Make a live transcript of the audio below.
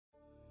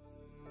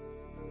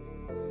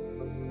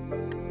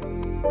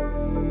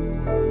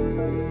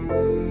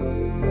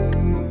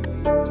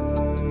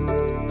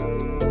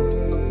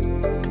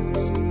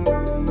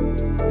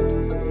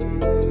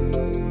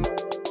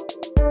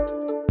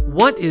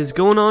is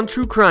going on,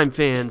 true crime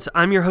fans?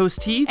 I'm your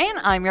host, Heath. And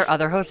I'm your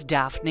other host,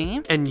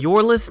 Daphne. And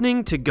you're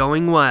listening to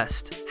Going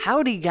West.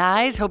 Howdy,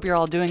 guys. Hope you're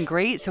all doing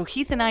great. So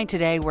Heath and I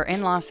today, we're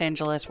in Los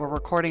Angeles. We're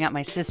recording at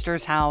my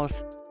sister's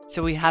house.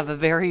 So we have a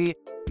very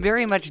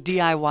much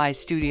DIY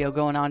studio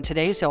going on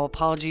today. So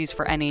apologies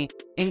for any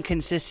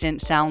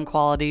inconsistent sound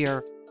quality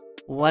or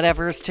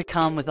whatever's to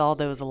come with all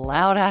those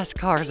loud-ass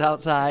cars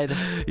outside.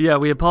 Yeah,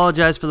 we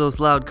apologize for those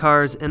loud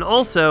cars. And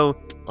also,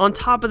 on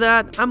top of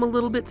that, I'm a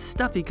little bit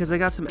stuffy because I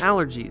got some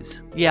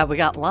allergies. Yeah, we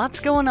got lots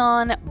going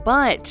on,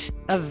 but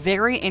a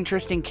very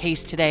interesting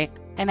case today.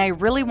 And I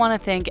really want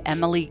to thank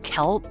Emily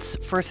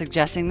Keltz for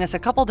suggesting this a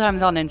couple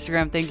times on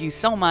Instagram. Thank you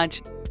so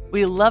much.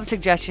 We love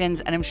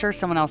suggestions, and I'm sure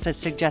someone else has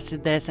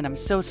suggested this, and I'm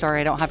so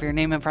sorry I don't have your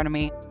name in front of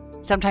me.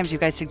 Sometimes you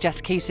guys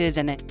suggest cases,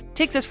 and it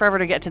takes us forever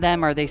to get to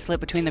them, or they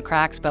slip between the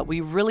cracks, but we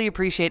really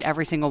appreciate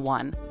every single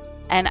one.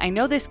 And I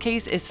know this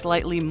case is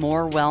slightly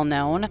more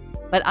well-known,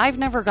 but I've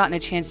never gotten a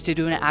chance to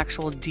do an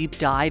actual deep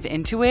dive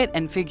into it,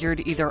 and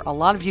figured either a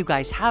lot of you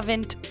guys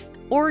haven't,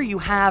 or you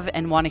have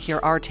and want to hear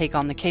our take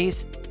on the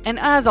case. And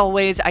as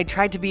always, I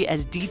tried to be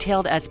as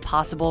detailed as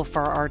possible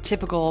for our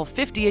typical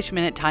 50-ish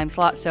minute time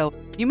slot, so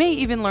you may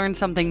even learn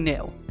something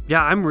new.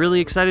 Yeah, I'm really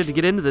excited to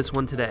get into this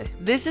one today.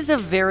 This is a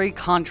very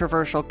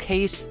controversial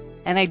case,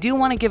 and I do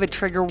want to give a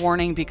trigger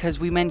warning because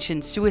we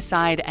mentioned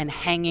suicide and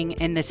hanging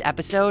in this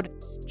episode,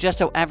 just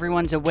so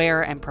everyone's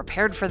aware and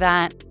prepared for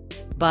that.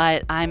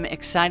 But I'm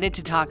excited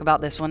to talk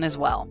about this one as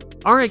well.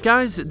 All right,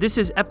 guys, this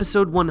is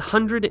episode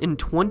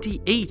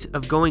 128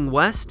 of Going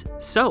West,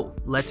 so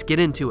let's get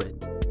into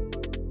it.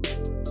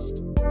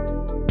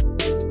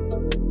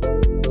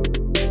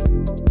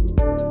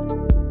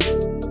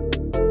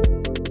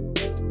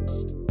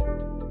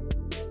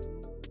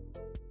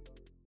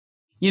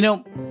 You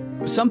know,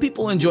 some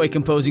people enjoy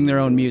composing their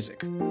own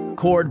music,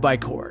 chord by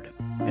chord,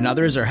 and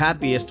others are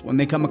happiest when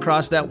they come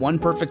across that one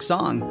perfect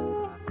song.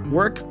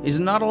 Work is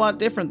not a lot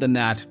different than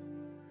that.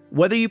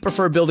 Whether you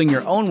prefer building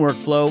your own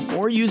workflow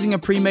or using a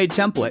pre-made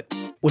template,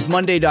 with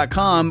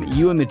Monday.com,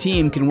 you and the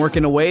team can work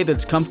in a way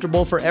that's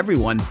comfortable for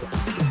everyone.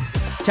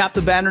 Tap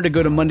the banner to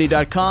go to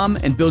Monday.com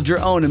and build your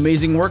own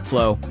amazing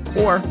workflow,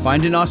 or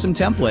find an awesome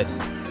template.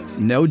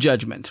 No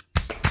judgment.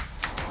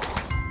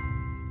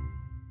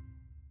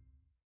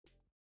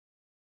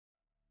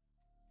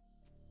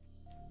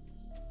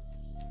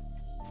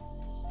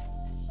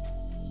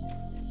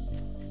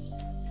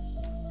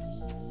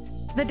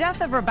 The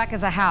death of Rebecca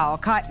Zahau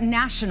caught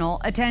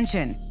national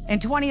attention. In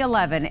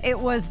 2011, it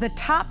was the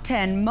top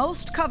 10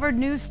 most covered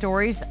news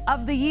stories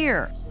of the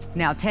year.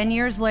 Now, 10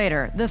 years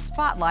later, the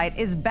spotlight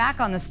is back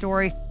on the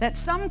story that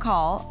some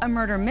call a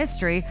murder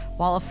mystery,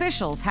 while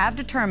officials have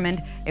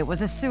determined it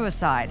was a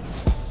suicide.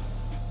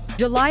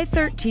 July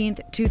 13th,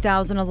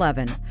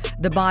 2011,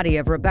 the body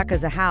of Rebecca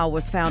Zahau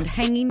was found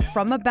hanging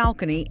from a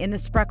balcony in the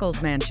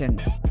Spreckels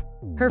mansion.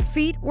 Her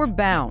feet were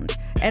bound,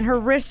 and her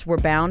wrists were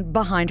bound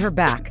behind her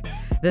back.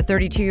 The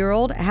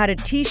 32-year-old had a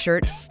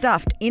t-shirt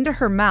stuffed into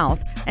her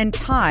mouth and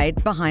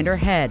tied behind her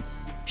head.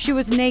 She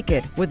was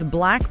naked with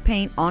black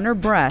paint on her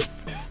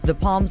breasts. The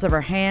palms of her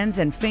hands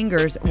and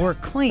fingers were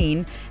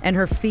clean, and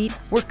her feet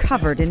were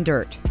covered in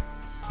dirt.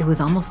 It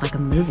was almost like a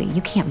movie.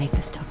 You can't make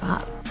this stuff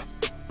up.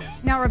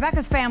 Now,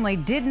 Rebecca's family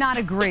did not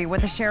agree with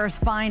the sheriff's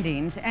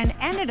findings and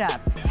ended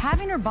up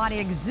having her body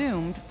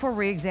exhumed for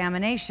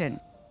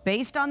re-examination.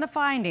 Based on the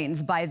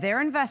findings by their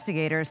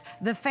investigators,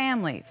 the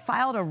family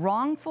filed a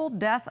wrongful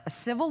death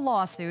civil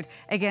lawsuit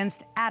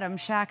against Adam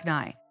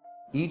Shacknai.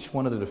 Each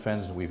one of the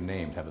defendants we've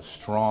named have a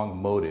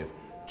strong motive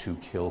to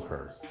kill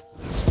her.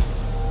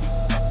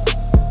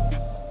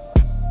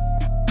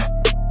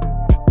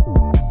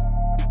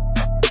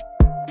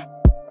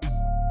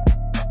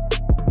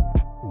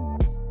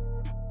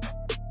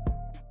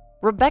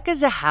 Rebecca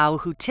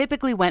Zahau, who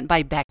typically went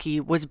by Becky,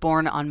 was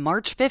born on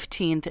March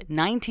 15th,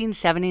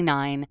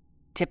 1979,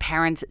 to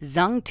parents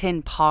Zung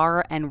Tin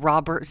Par and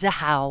Robert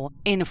Zahau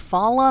in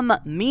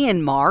Phalam,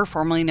 Myanmar,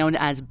 formerly known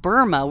as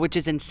Burma, which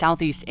is in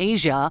Southeast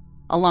Asia,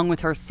 along with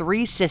her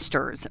three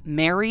sisters,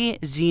 Mary,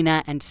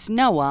 Zena, and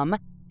Snowam,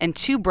 and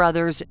two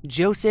brothers,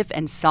 Joseph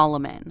and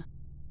Solomon.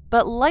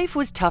 But life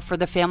was tough for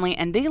the family,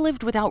 and they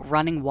lived without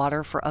running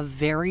water for a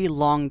very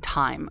long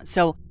time.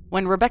 So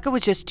when Rebecca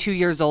was just 2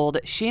 years old,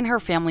 she and her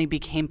family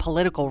became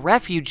political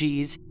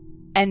refugees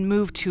and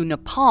moved to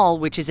Nepal,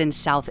 which is in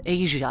South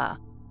Asia.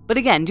 But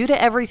again, due to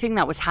everything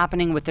that was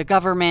happening with the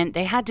government,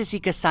 they had to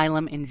seek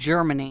asylum in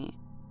Germany.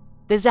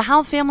 The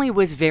Zahau family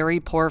was very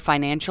poor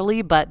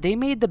financially, but they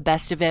made the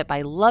best of it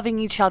by loving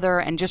each other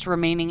and just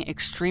remaining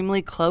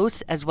extremely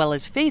close as well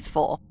as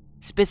faithful,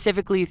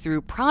 specifically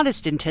through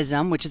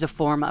Protestantism, which is a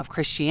form of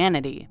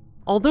Christianity.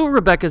 Although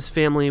Rebecca's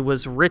family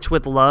was rich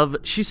with love,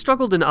 she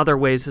struggled in other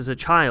ways as a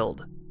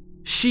child.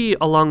 She,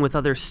 along with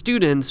other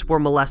students, were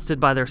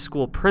molested by their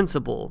school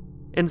principal.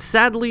 And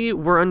sadly,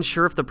 we're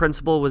unsure if the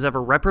principal was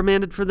ever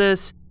reprimanded for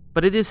this,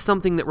 but it is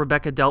something that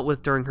Rebecca dealt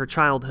with during her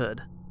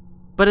childhood.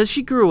 But as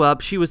she grew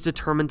up, she was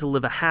determined to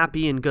live a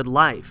happy and good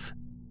life.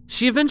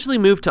 She eventually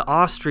moved to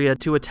Austria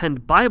to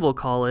attend Bible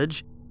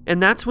college,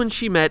 and that's when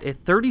she met a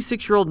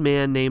 36-year-old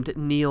man named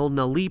Neil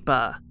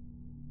Nalipa.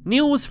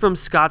 Neil was from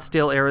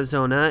Scottsdale,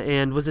 Arizona,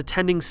 and was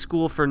attending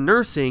school for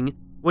nursing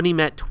when he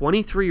met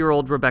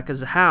 23-year-old Rebecca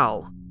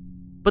Zahau.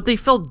 But they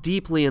fell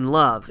deeply in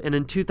love, and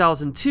in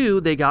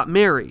 2002, they got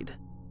married.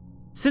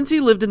 Since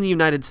he lived in the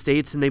United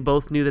States and they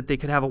both knew that they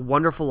could have a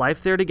wonderful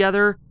life there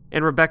together,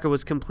 and Rebecca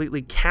was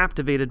completely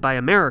captivated by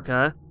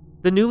America,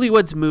 the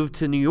newlyweds moved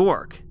to New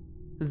York.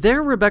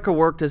 There, Rebecca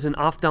worked as an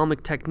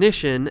ophthalmic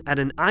technician at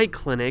an eye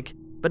clinic,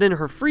 but in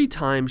her free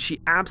time, she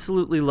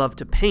absolutely loved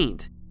to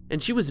paint,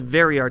 and she was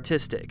very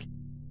artistic.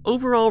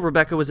 Overall,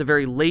 Rebecca was a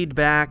very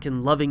laid-back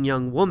and loving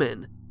young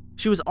woman.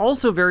 She was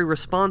also very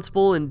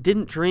responsible and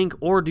didn't drink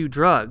or do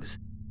drugs,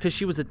 because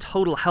she was a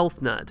total health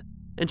nut,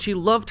 and she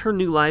loved her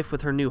new life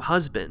with her new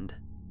husband.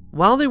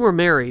 While they were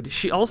married,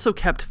 she also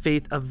kept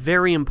faith a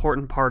very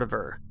important part of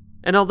her.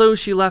 And although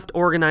she left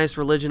organized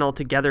religion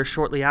altogether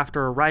shortly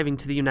after arriving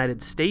to the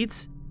United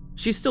States,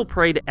 she still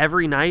prayed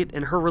every night,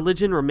 and her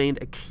religion remained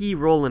a key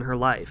role in her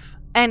life.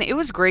 And it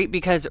was great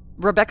because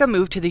Rebecca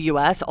moved to the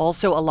US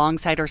also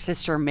alongside her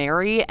sister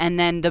Mary, and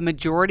then the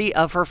majority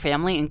of her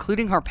family,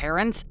 including her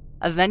parents,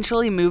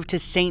 eventually moved to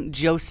St.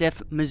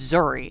 Joseph,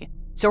 Missouri.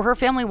 So her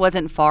family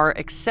wasn't far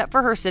except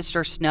for her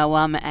sister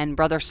Snoam and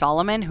brother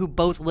Solomon, who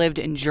both lived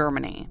in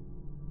Germany.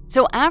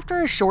 So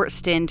after a short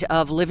stint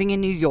of living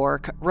in New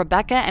York,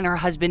 Rebecca and her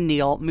husband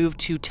Neil moved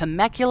to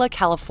Temecula,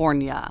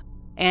 California.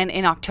 And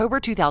in October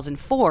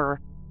 2004,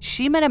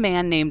 she met a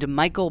man named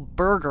Michael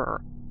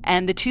Berger,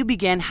 and the two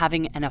began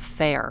having an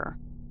affair.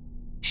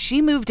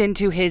 She moved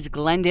into his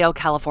Glendale,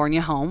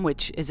 California home,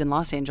 which is in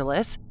Los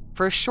Angeles,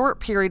 for a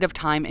short period of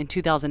time in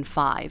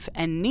 2005,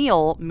 and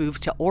Neil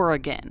moved to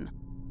Oregon.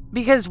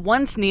 Because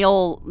once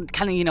Neil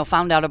kind of,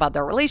 found out about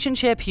their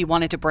relationship, he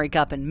wanted to break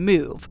up and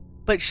move.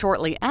 But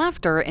shortly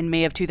after, in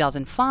May of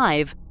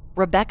 2005,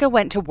 Rebecca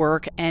went to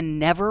work and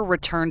never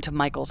returned to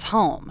Michael's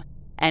home.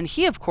 And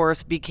he, of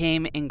course,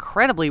 became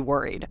incredibly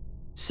worried.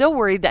 So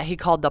worried that he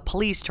called the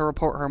police to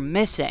report her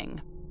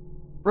missing.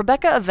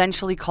 Rebecca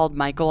eventually called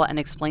Michael and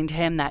explained to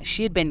him that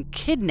she had been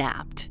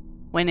kidnapped,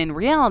 when in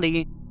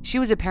reality, she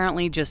was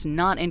apparently just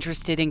not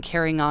interested in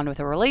carrying on with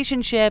a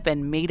relationship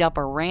and made up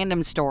a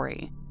random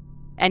story.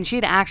 And she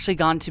had actually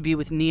gone to be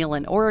with Neil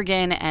in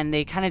Oregon, and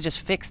they kind of just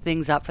fixed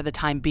things up for the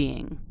time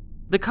being.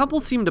 The couple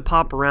seemed to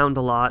pop around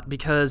a lot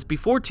because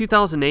before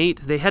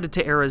 2008, they headed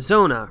to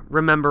Arizona.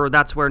 Remember,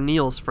 that's where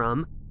Neil's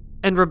from.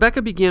 And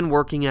Rebecca began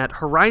working at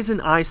Horizon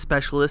Eye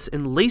Specialists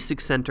and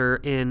LASIK Center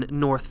in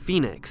North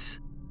Phoenix.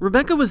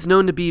 Rebecca was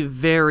known to be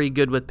very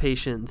good with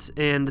patients,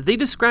 and they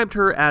described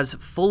her as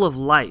full of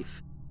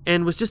life,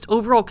 and was just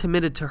overall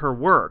committed to her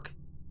work.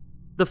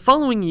 The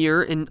following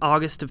year, in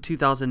August of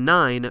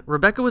 2009,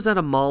 Rebecca was at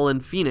a mall in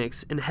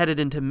Phoenix and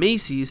headed into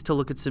Macy's to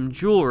look at some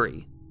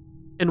jewelry.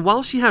 And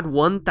while she had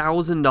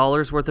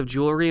 $1,000 worth of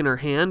jewelry in her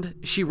hand,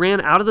 she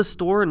ran out of the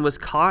store and was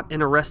caught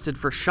and arrested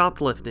for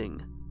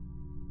shoplifting.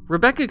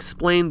 Rebecca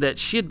explained that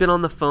she had been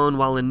on the phone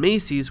while in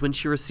Macy's when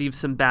she received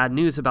some bad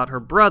news about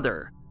her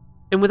brother.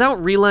 And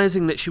without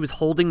realizing that she was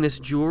holding this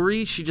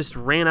jewelry, she just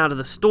ran out of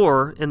the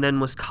store and then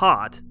was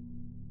caught.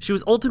 She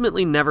was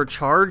ultimately never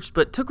charged,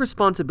 but took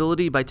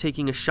responsibility by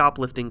taking a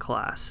shoplifting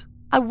class.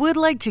 I would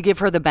like to give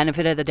her the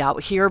benefit of the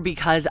doubt here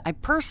because I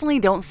personally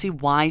don't see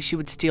why she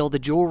would steal the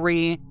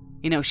jewelry.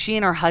 She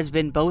and her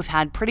husband both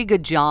had pretty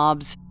good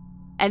jobs.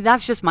 And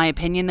that's just my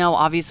opinion, though.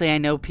 Obviously, I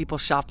know people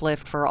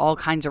shoplift for all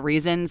kinds of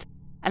reasons.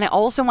 And I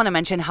also want to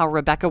mention how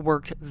Rebecca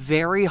worked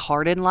very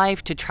hard in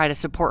life to try to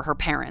support her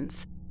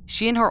parents.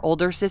 She and her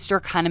older sister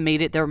kind of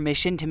made it their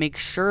mission to make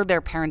sure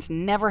their parents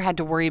never had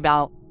to worry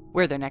about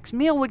where their next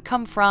meal would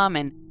come from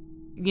and,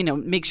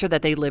 make sure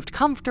that they lived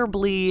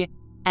comfortably.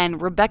 And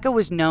Rebecca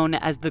was known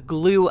as the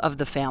glue of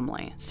the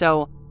family.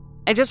 So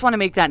I just want to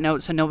make that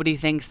note so nobody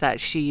thinks that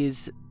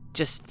she's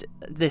just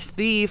this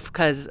thief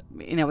because,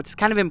 it's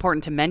kind of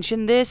important to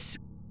mention this.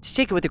 Just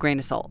take it with a grain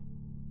of salt.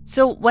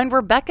 So when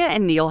Rebecca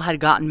and Neil had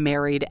gotten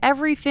married,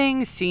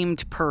 everything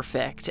seemed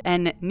perfect,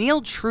 and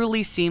Neil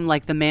truly seemed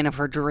like the man of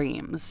her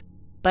dreams.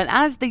 But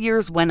as the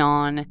years went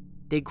on,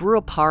 they grew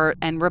apart,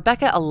 and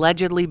Rebecca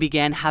allegedly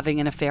began having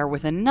an affair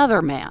with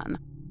another man,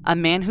 a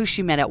man who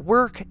she met at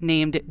work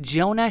named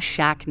Jonah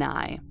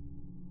Shacknai.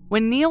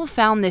 When Neil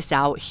found this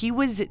out, he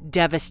was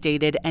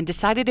devastated and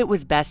decided it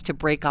was best to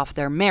break off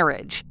their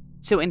marriage.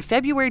 So in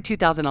February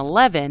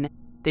 2011,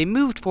 they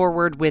moved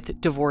forward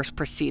with divorce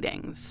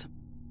proceedings.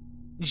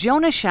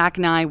 Jonah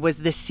Shacknai was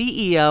the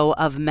CEO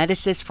of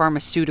Medicis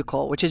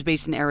Pharmaceutical, which is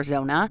based in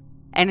Arizona,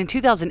 and in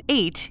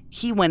 2008,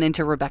 he went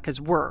into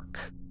Rebecca's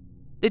work.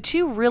 The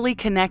two really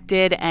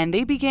connected, and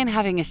they began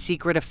having a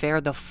secret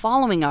affair the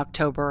following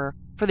October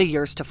for the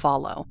years to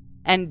follow.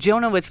 And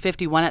Jonah was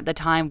 51 at the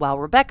time, while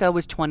Rebecca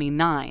was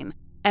 29.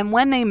 And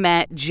when they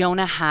met,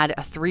 Jonah had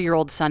a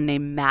 3-year-old son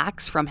named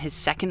Max from his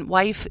second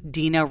wife,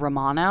 Dina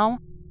Romano,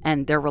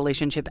 and their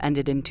relationship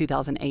ended in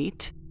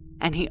 2008.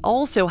 And he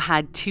also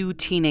had 2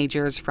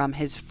 teenagers from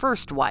his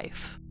first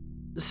wife.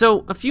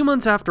 So, a few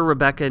months after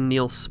Rebecca and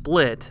Neil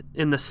split,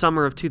 in the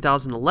summer of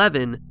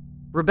 2011,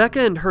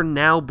 Rebecca and her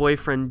now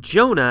boyfriend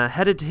Jonah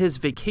headed to his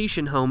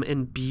vacation home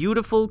in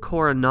beautiful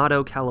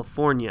Coronado,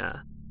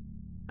 California.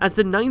 As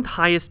the 9th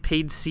highest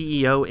paid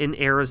CEO in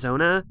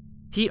Arizona,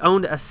 he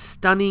owned a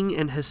stunning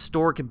and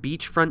historic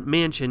beachfront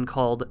mansion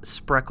called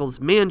Spreckels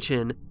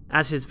Mansion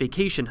as his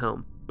vacation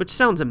home, which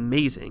sounds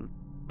amazing.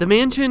 The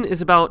mansion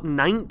is about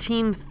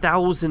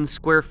 19,000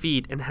 square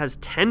feet and has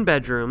 10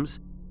 bedrooms,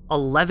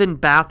 11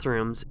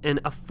 bathrooms, and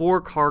a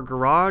 4-car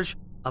garage,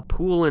 a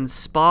pool and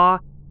spa,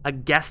 a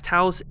guest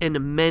house,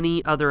 and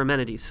many other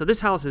amenities. So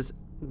this house is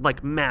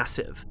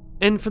massive.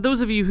 And for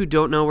those of you who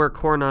don't know where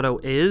Coronado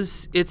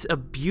is, it's a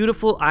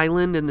beautiful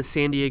island in the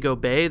San Diego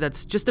Bay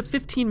that's just a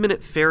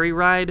 15-minute ferry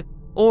ride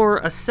or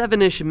a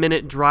 7-ish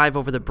minute drive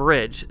over the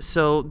bridge.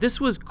 So this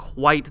was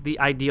quite the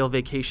ideal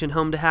vacation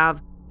home to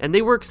have, and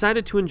they were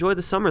excited to enjoy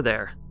the summer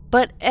there.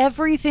 But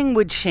everything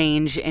would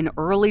change in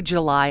early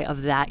July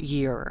of that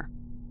year.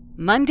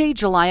 Monday,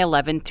 July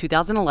 11,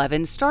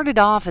 2011 started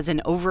off as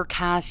an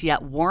overcast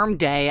yet warm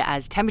day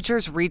as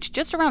temperatures reached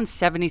just around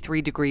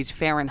 73 degrees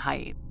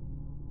Fahrenheit.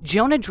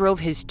 Jonah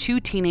drove his 2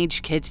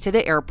 teenage kids to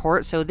the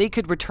airport so they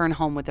could return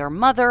home with their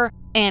mother,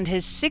 and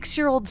his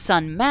 6-year-old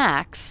son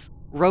Max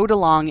rode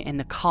along in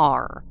the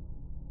car.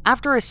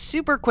 After a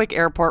super quick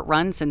airport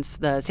run, since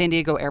the San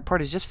Diego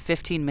airport is just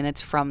 15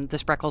 minutes from the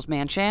Spreckels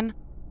Mansion,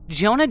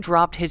 Jonah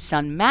dropped his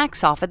son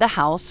Max off at the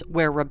house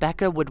where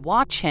Rebecca would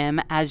watch him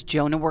as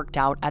Jonah worked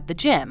out at the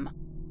gym.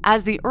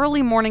 As the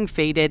early morning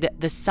faded,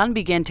 the sun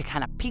began to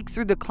kind of peek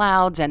through the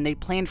clouds, and they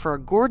planned for a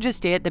gorgeous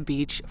day at the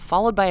beach,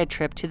 followed by a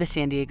trip to the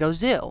San Diego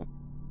Zoo.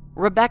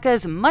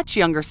 Rebecca's much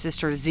younger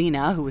sister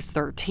Zena, who was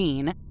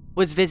 13,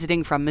 was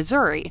visiting from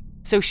Missouri,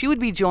 so she would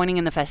be joining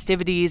in the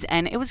festivities,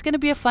 and it was going to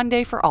be a fun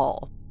day for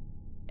all.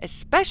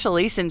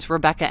 Especially since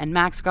Rebecca and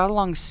Max got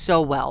along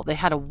so well. They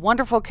had a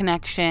wonderful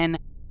connection,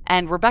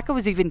 and Rebecca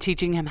was even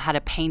teaching him how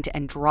to paint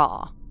and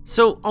draw.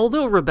 So,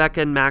 although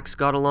Rebecca and Max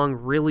got along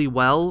really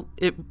well,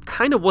 it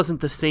kind of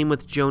wasn't the same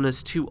with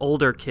Jonah's 2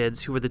 older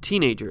kids who were the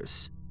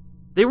teenagers.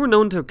 They were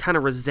known to kind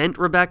of resent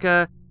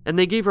Rebecca, and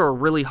they gave her a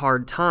really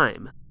hard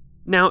time.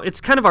 Now,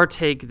 it's kind of our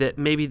take that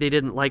maybe they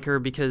didn't like her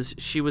because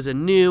she was a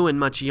new and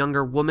much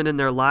younger woman in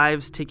their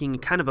lives, taking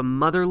kind of a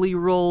motherly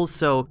role,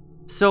 so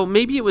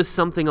maybe it was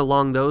something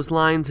along those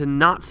lines and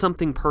not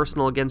something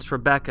personal against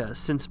Rebecca,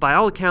 since by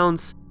all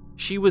accounts,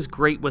 she was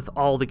great with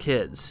all the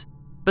kids.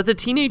 But the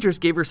teenagers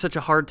gave her such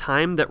a hard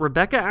time that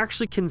Rebecca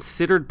actually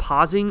considered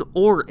pausing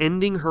or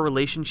ending her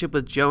relationship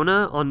with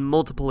Jonah on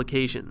multiple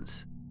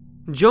occasions.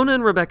 Jonah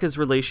and Rebecca's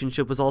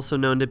relationship was also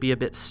known to be a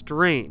bit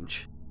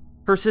strange.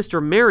 Her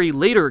sister Mary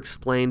later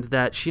explained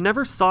that she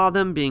never saw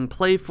them being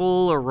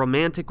playful or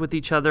romantic with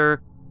each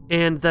other,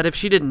 and that if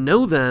she didn't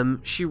know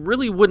them, she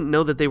really wouldn't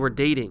know that they were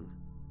dating.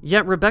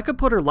 Yet Rebecca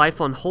put her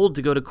life on hold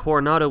to go to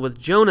Coronado with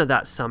Jonah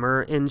that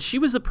summer, and she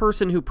was the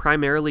person who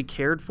primarily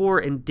cared for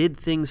and did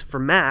things for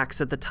Max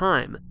at the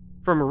time.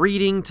 From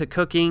reading to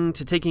cooking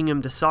to taking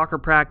him to soccer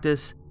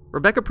practice,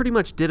 Rebecca pretty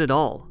much did it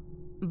all.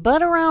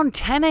 But around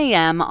 10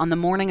 a.m. on the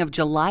morning of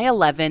July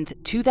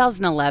 11th,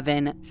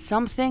 2011,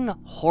 something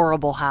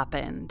horrible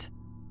happened.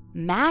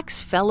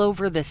 Max fell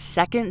over the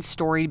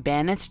 2nd-story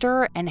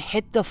banister and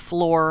hit the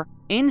floor,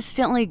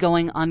 instantly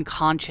going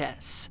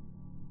unconscious.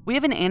 We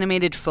have an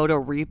animated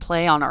photo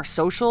replay on our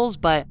socials,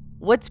 but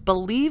what's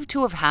believed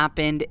to have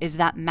happened is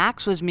that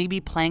Max was maybe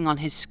playing on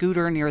his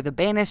scooter near the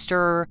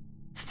banister,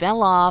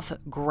 fell off,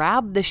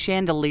 grabbed the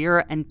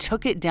chandelier, and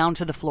took it down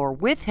to the floor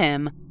with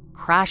him,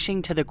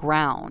 crashing to the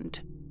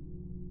ground.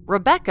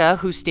 Rebecca,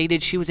 who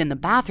stated she was in the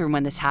bathroom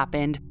when this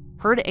happened,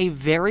 heard a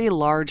very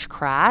large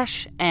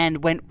crash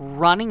and went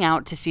running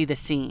out to see the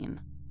scene.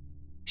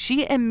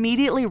 She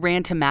immediately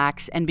ran to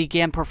Max and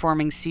began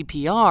performing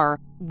CPR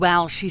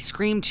while she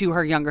screamed to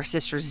her younger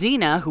sister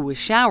Zena, who was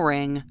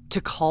showering, to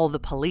call the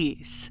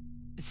police.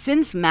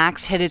 Since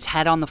Max hit his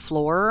head on the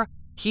floor,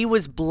 he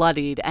was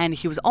bloodied and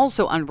he was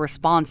also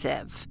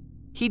unresponsive.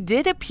 He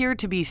did appear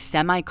to be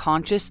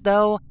semi-conscious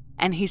though,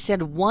 and he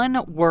said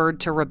one word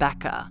to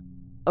Rebecca: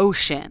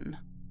 Ocean.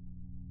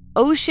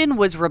 Ocean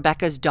was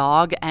Rebecca's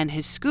dog, and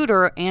his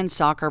scooter and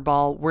soccer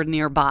ball were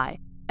nearby.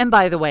 And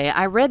by the way,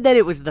 I read that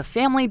it was the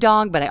family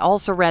dog, but I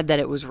also read that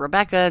it was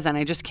Rebecca's, and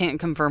I just can't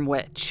confirm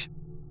which.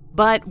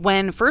 But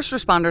when first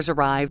responders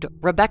arrived,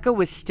 Rebecca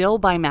was still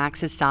by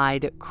Max's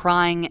side,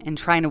 crying and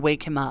trying to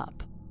wake him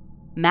up.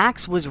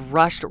 Max was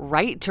rushed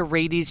right to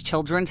Rady's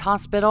Children's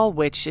Hospital,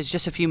 which is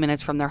just a few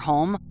minutes from their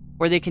home,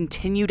 where they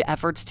continued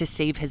efforts to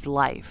save his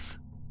life.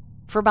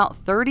 For about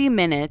 30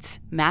 minutes,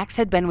 Max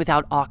had been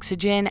without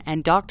oxygen,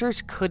 and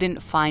doctors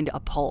couldn't find a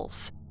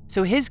pulse,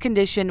 so his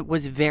condition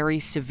was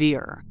very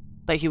severe.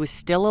 But he was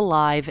still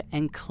alive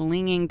and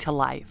clinging to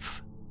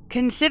life.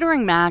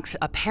 Considering Max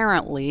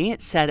apparently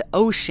said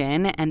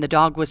Ocean and the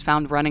dog was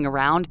found running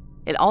around,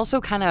 it also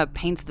kind of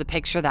paints the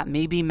picture that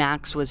maybe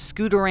Max was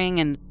scootering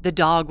and the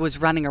dog was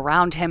running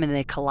around him and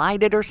they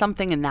collided or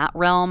something in that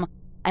realm.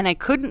 And I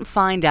couldn't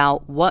find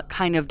out what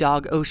kind of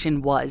dog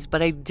Ocean was,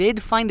 but I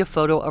did find a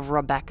photo of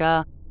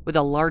Rebecca with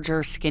a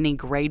larger, skinny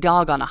gray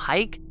dog on a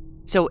hike.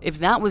 So if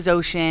that was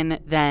Ocean,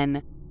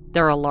 then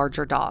they're a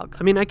larger dog.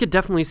 I mean, I could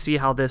definitely see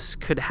how this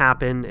could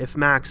happen if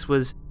Max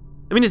was...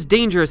 I mean, it's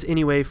dangerous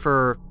anyway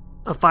for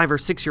a 5 or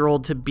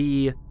 6-year-old to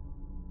be,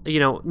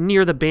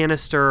 near the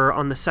banister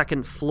on the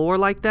second floor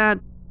like that,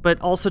 but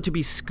also to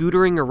be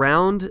scootering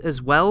around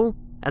as well,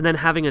 and then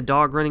having a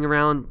dog running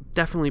around,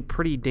 definitely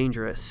pretty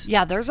dangerous.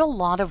 Yeah, there's a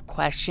lot of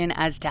question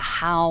as to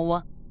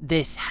how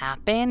this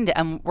happened,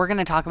 and we're going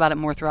to talk about it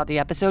more throughout the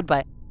episode,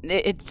 but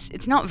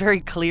it's not very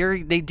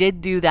clear. They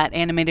did do that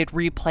animated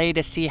replay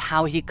to see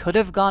how he could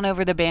have gone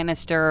over the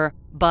banister,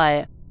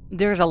 but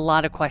there's a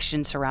lot of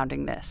questions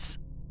surrounding this.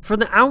 For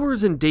the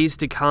hours and days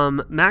to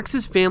come,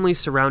 Max's family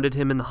surrounded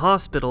him in the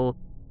hospital,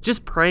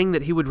 just praying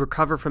that he would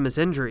recover from his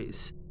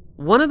injuries.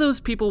 One of those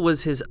people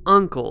was his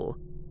uncle,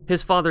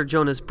 his father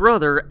Jonah's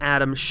brother,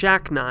 Adam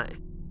Shacknai.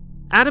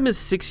 Adam is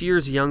 6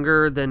 years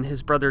younger than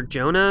his brother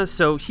Jonah,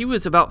 so he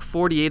was about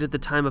 48 at the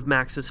time of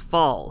Max's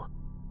fall.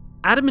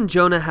 Adam and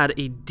Jonah had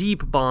a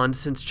deep bond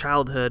since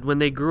childhood when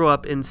they grew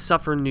up in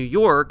Suffern, New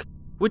York,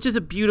 which is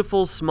a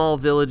beautiful small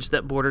village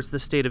that borders the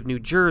state of New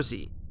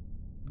Jersey.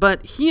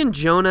 But he and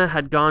Jonah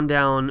had gone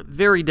down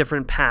very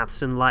different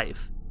paths in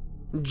life.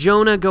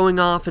 Jonah going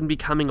off and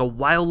becoming a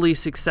wildly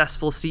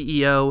successful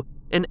CEO,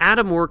 and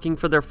Adam working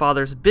for their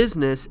father's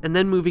business and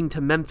then moving to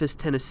Memphis,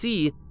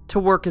 Tennessee to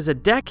work as a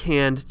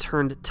deckhand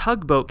turned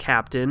tugboat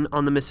captain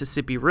on the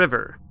Mississippi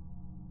River.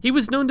 He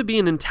was known to be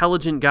an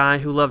intelligent guy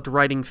who loved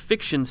writing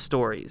fiction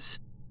stories.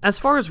 As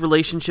far as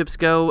relationships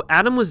go,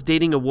 Adam was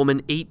dating a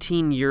woman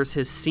 18 years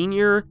his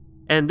senior,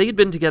 and they'd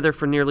been together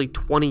for nearly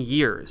 20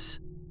 years.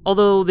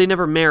 Although they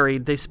never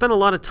married, they spent a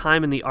lot of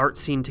time in the art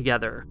scene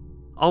together,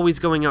 always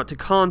going out to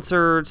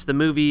concerts, the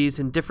movies,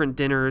 and different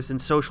dinners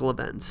and social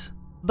events.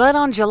 But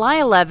on July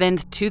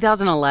 11th,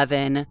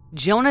 2011,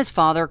 Jonah's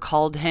father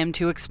called him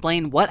to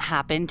explain what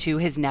happened to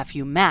his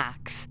nephew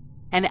Max,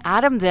 and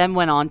Adam then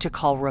went on to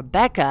call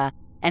Rebecca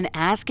and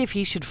ask if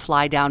he should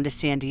fly down to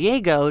San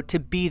Diego to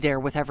be there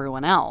with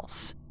everyone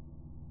else.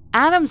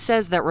 Adam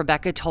says that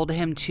Rebecca told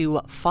him to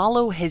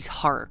follow his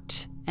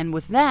heart, and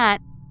with that,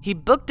 he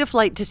booked a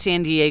flight to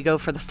San Diego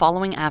for the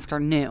following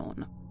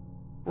afternoon.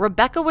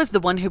 Rebecca was the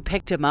one who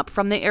picked him up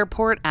from the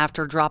airport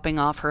after dropping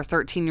off her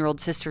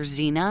 13-year-old sister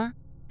Zena,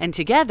 and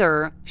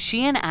together,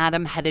 she and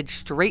Adam headed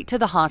straight to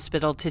the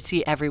hospital to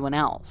see everyone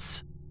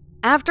else.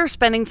 After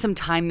spending some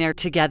time there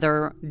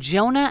together,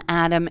 Jonah,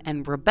 Adam,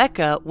 and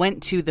Rebecca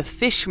went to the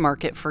fish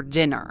market for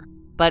dinner,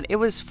 but it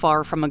was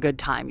far from a good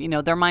time.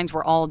 Their minds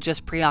were all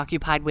just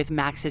preoccupied with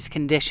Max's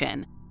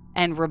condition,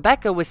 and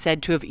Rebecca was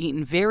said to have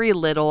eaten very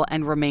little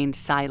and remained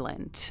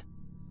silent.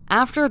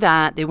 After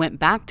that, they went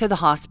back to the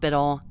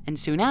hospital, and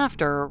soon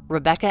after,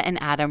 Rebecca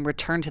and Adam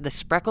returned to the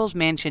Spreckels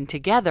mansion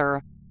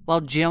together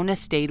while Jonah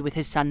stayed with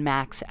his son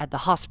Max at the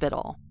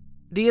hospital.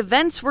 The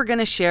events we're going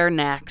to share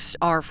next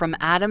are from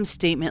Adam's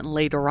statement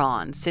later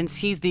on, since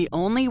he's the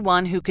only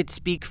one who could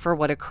speak for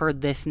what occurred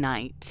this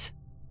night.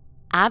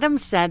 Adam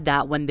said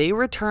that when they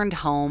returned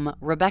home,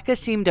 Rebecca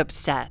seemed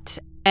upset,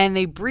 and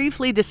they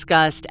briefly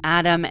discussed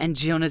Adam and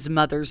Jonah's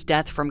mother's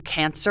death from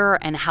cancer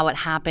and how it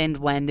happened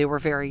when they were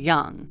very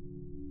young.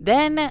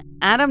 Then,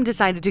 Adam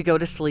decided to go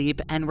to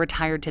sleep and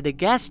retired to the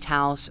guest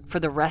house for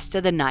the rest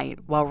of the night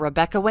while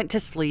Rebecca went to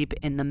sleep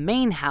in the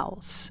main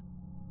house.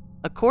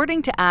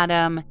 According to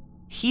Adam,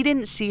 he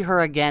didn't see her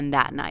again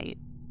that night.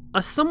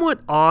 A somewhat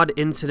odd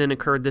incident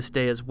occurred this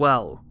day as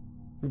well.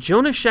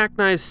 Jonah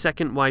Shacknai's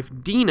second wife,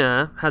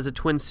 Dina, has a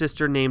twin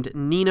sister named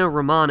Nina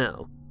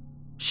Romano.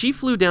 She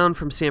flew down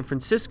from San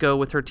Francisco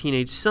with her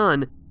teenage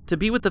son to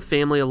be with the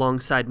family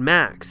alongside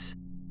Max,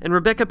 and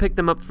Rebecca picked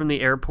them up from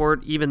the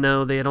airport even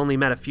though they had only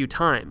met a few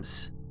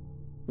times.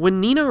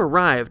 When Nina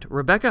arrived,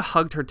 Rebecca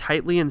hugged her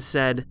tightly and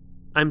said,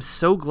 "I'm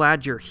so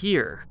glad you're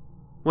here."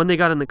 When they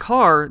got in the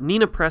car,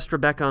 Nina pressed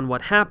Rebecca on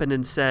what happened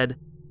and said,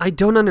 "I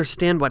don't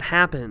understand what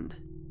happened."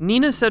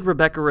 Nina said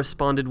Rebecca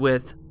responded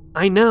with,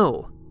 "I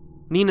know."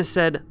 Nina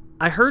said,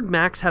 "I heard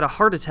Max had a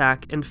heart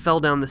attack and fell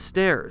down the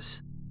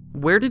stairs."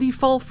 Where did he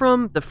fall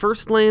from? The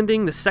first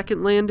landing? The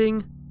second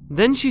landing?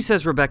 Then she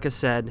says Rebecca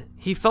said,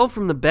 "He fell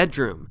from the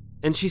bedroom,"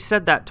 and she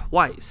said that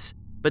twice,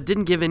 but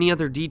didn't give any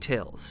other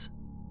details.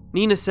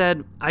 Nina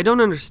said, "I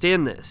don't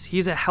understand this.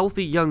 He's a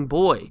healthy young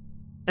boy."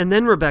 And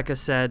then Rebecca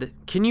said,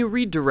 "Can you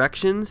read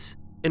directions?"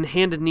 and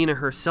handed Nina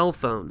her cell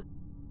phone.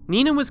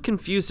 Nina was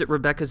confused at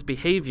Rebecca's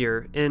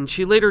behavior, and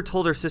she later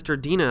told her sister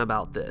Dina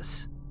about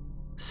this.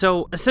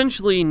 So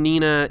essentially,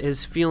 Nina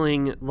is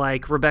feeling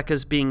like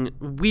Rebecca's being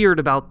weird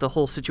about the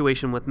whole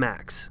situation with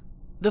Max.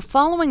 The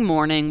following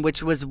morning,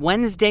 which was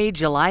Wednesday,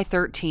 July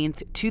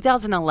 13th,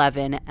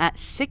 2011, at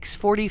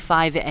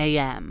 6:45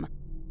 a.m.,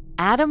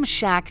 Adam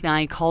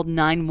Shacknai called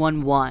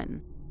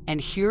 911,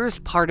 and here's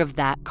part of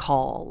that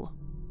call.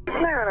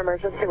 An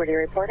emergency, what are you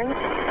reporting?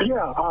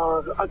 Yeah,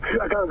 I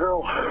got a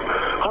girl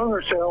hung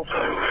herself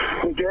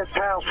in the guest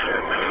house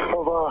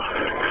of,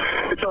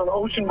 it's on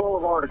Ocean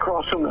Boulevard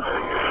across from the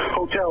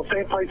hotel,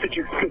 same place that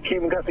you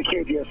came and got the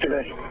kid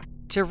yesterday.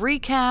 To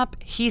recap,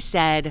 he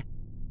said,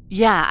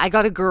 "Yeah, I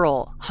got a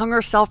girl, hung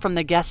herself from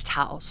the guest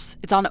house.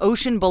 It's on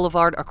Ocean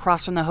Boulevard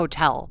across from the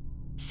hotel.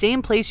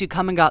 Same place you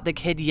come and got the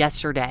kid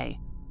yesterday.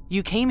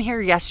 "You came here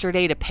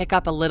yesterday to pick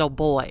up a little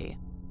boy."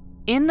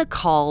 In the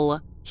call,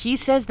 he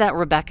says that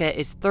Rebecca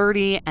is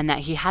 30 and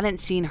that he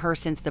hadn't seen her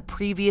since the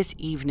previous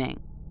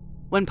evening.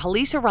 When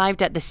police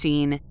arrived at the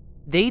scene,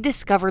 they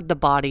discovered the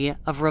body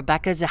of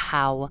Rebecca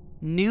Zahau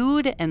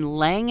nude and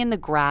laying in the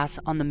grass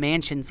on the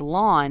mansion's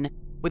lawn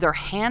with her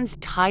hands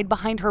tied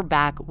behind her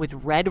back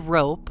with red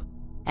rope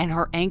and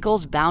her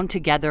ankles bound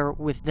together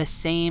with the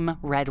same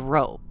red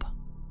rope.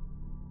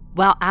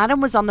 While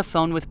Adam was on the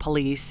phone with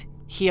police,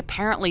 he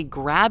apparently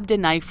grabbed a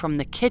knife from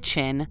the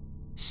kitchen,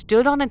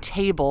 stood on a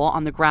table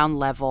on the ground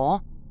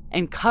level,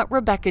 and cut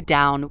Rebecca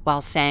down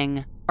while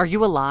saying, "Are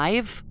you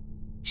alive?"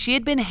 She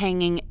had been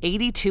hanging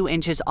 82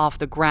 inches off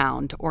the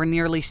ground, or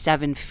nearly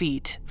 7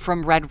 feet,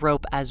 from red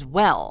rope as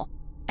well.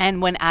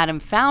 And when Adam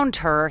found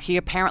her, he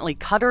apparently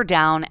cut her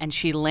down and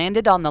she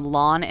landed on the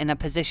lawn in a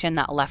position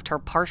that left her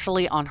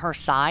partially on her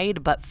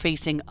side but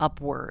facing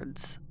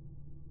upwards.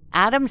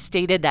 Adam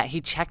stated that he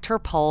checked her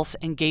pulse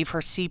and gave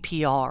her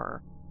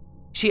CPR.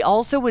 She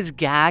also was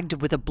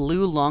gagged with a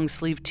blue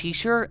long-sleeve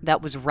t-shirt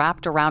that was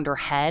wrapped around her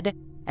head,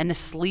 and the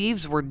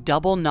sleeves were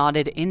double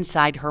knotted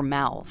inside her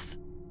mouth.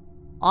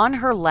 On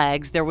her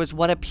legs, there was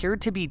what appeared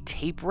to be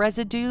tape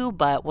residue,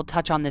 but we'll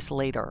touch on this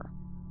later.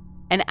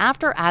 And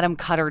after Adam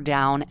cut her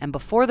down and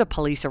before the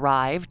police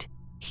arrived,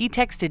 he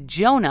texted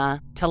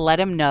Jonah to let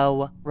him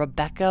know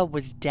Rebecca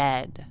was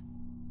dead.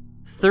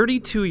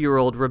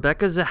 32-year-old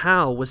Rebecca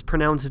Zahau was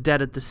pronounced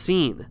dead at the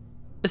scene.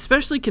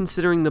 Especially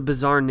considering the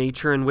bizarre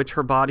nature in which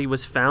her body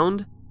was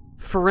found,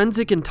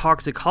 forensic and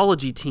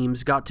toxicology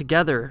teams got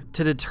together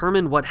to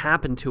determine what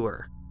happened to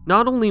her.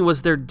 Not only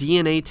was there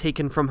DNA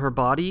taken from her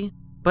body,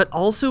 but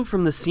also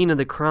from the scene of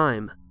the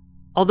crime.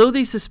 Although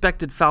they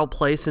suspected foul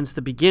play since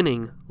the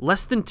beginning,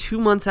 less than 2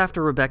 months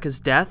after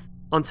Rebecca's death,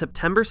 on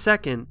September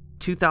 2nd,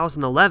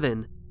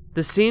 2011,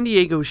 the San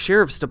Diego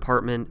Sheriff's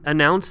Department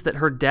announced that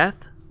her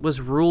death was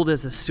ruled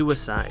as a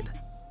suicide.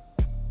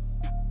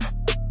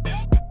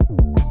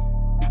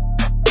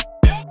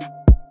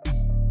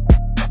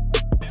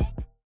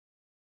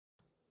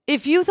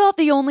 If you thought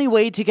the only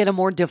way to get a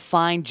more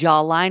defined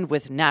jawline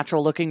with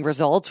natural-looking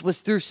results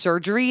was through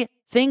surgery,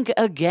 think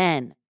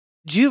again.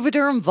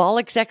 Juvederm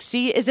Volux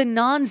XC is a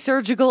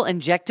non-surgical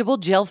injectable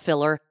gel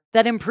filler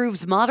that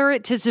improves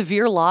moderate to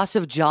severe loss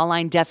of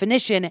jawline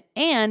definition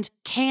and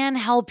can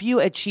help you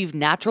achieve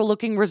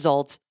natural-looking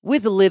results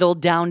with little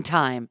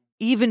downtime.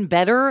 Even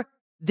better,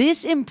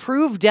 this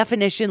improved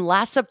definition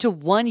lasts up to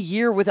 1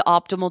 year with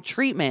optimal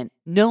treatment.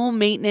 No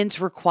maintenance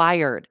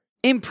required.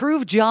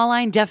 Improve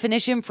jawline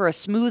definition for a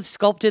smooth,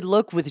 sculpted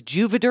look with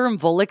Juvederm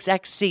Volux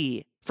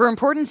XC. For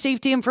important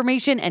safety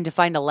information and to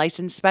find a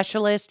licensed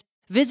specialist,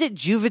 visit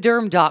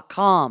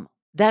Juvederm.com.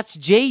 That's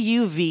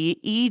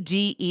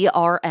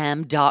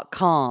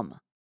JUVEDERM.com.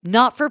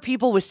 Not for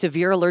people with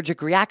severe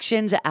allergic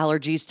reactions,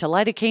 allergies to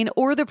lidocaine,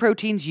 or the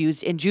proteins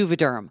used in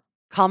Juvederm.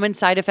 Common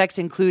side effects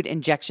include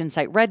injection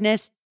site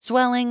redness,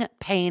 swelling,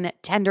 pain,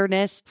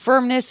 tenderness,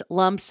 firmness,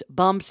 lumps,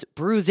 bumps,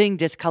 bruising,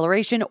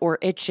 discoloration, or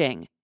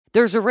itching.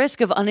 There's a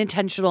risk of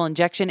unintentional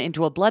injection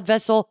into a blood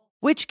vessel,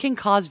 which can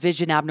cause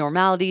vision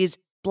abnormalities,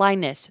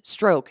 blindness,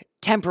 stroke,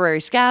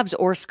 temporary scabs,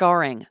 or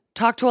scarring.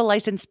 Talk to a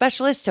licensed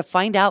specialist to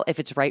find out if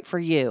it's right for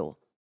you.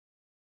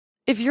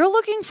 If you're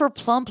looking for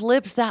plump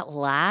lips that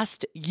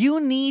last, you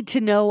need to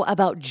know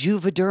about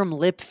Juvederm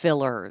lip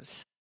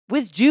fillers.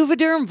 With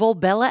Juvederm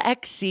Volbella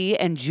XC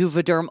and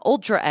Juvederm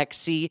Ultra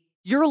XC,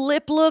 your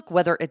lip look,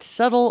 whether it's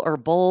subtle or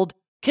bold,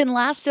 can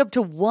last up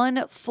to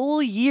 1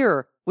 full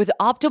year with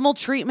optimal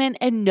treatment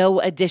and no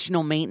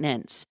additional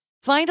maintenance.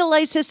 Find a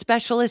licensed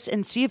specialist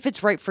and see if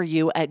it's right for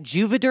you at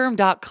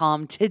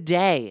Juvederm.com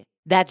today.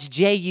 That's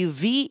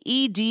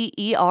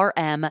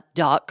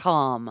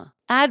JUVEDERM.com.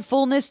 Add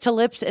fullness to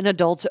lips in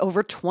adults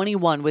over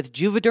 21 with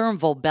Juvederm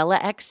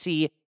Volbella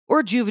XC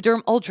or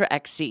Juvederm Ultra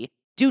XC.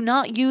 Do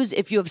not use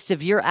if you have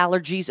severe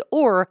allergies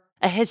or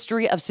a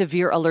history of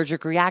severe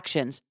allergic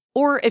reactions,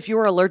 or if you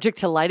are allergic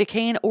to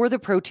lidocaine or the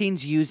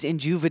proteins used in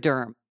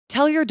Juvederm.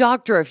 Tell your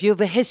doctor if you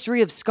have a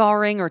history of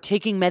scarring or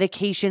taking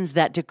medications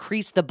that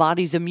decrease the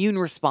body's immune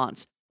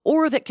response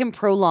or that can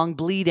prolong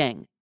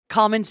bleeding.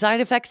 Common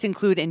side effects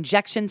include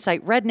injection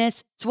site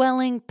redness,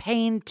 swelling,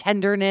 pain,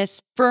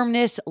 tenderness,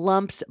 firmness,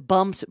 lumps,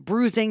 bumps,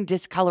 bruising,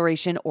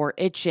 discoloration, or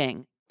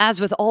itching.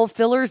 As with all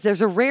fillers, there's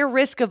a rare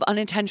risk of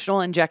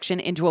unintentional injection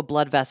into a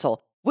blood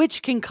vessel,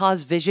 which can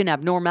cause vision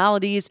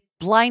abnormalities,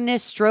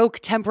 blindness, stroke,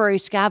 temporary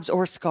scabs,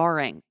 or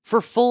scarring. For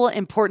full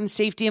important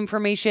safety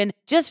information,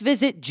 just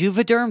visit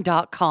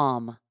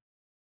Juvederm.com.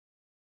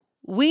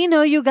 We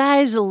know you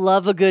guys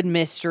love a good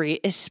mystery,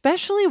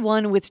 especially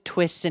one with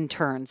twists and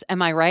turns. Am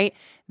I right?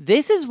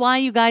 This is why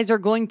you guys are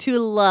going to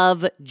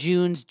love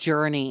June's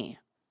journey.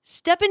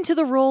 Step into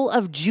the role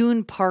of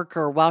June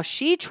Parker while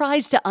she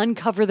tries to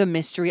uncover the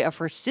mystery of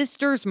her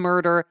sister's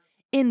murder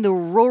in the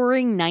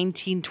roaring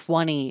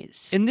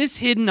 1920s. In this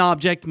hidden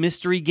object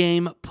mystery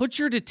game, put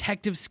your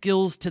detective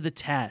skills to the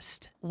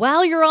test.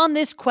 While you're on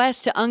this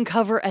quest to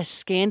uncover a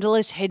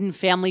scandalous hidden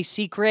family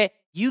secret,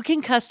 You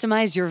can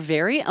customize your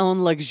very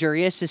own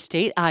luxurious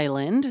estate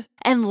island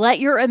and let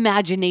your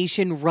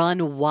imagination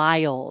run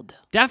wild.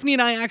 Daphne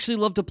and I actually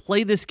love to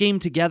play this game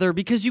together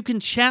because you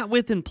can chat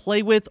with and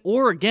play with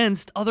or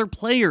against other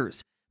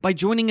players by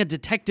joining a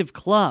detective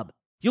club.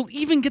 You'll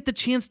even get the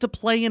chance to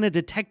play in a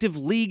detective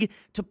league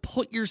to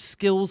put your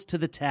skills to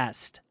the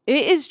test.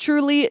 It is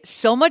truly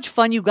so much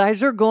fun. You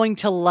guys are going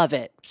to love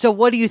it. So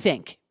what do you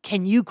think?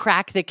 Can you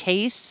crack the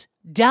case?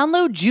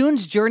 Download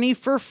June's Journey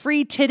for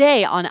free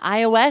today on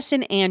iOS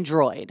and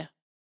Android.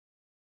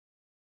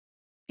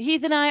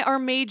 Heath and I are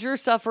major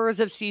sufferers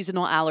of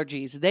seasonal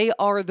allergies. They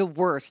are the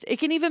worst. It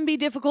can even be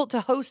difficult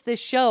to host this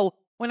show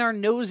when our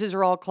noses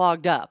are all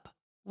clogged up.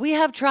 We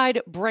have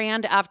tried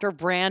brand after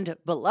brand,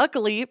 but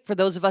luckily, for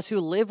those of us who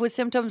live with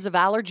symptoms of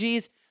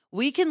allergies,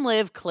 we can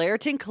live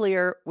Claritin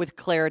Clear with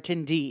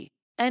Claritin D.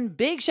 And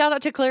big shout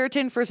out to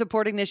Claritin for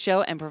supporting this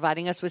show and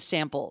providing us with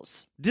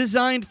samples.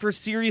 Designed for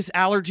serious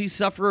allergy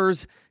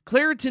sufferers,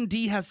 Claritin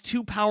D has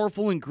 2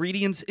 powerful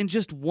ingredients in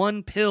just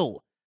 1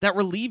 pill that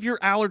relieve your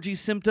allergy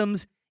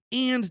symptoms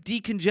and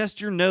decongest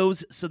your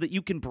nose so that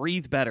you can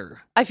breathe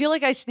better. I feel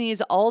like I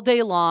sneeze all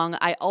day long.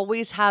 I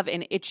always have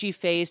an itchy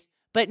face.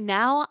 But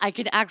now I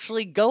can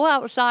actually go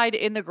outside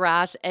in the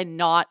grass and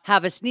not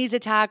have a sneeze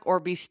attack or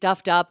be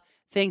stuffed up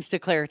thanks to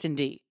Claritin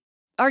D.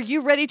 Are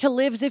you ready to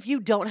live as if you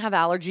don't have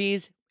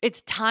allergies?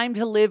 It's time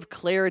to live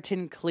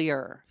Claritin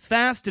Clear.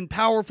 Fast and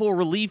powerful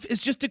relief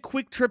is just a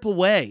quick trip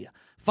away.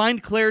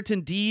 Find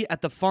Claritin D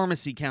at the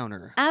pharmacy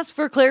counter. Ask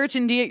for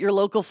Claritin D at your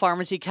local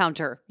pharmacy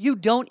counter. You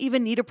don't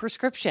even need a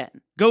prescription.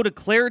 Go to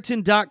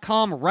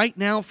Claritin.com right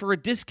now for a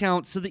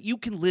discount so that you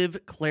can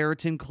live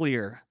Claritin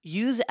Clear.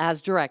 Use as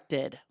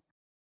directed.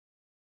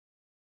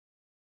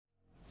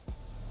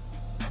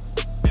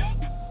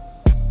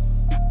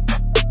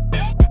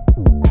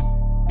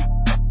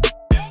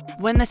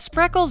 When the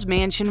Spreckles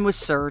mansion was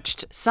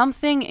searched,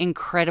 something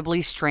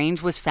incredibly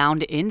strange was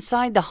found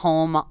inside the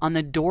home on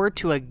the door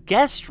to a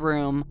guest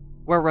room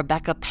where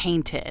Rebecca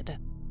painted.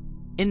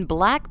 In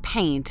black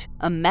paint,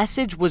 a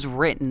message was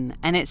written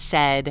and it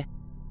said,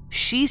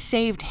 "She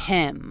saved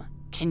him.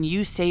 Can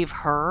you save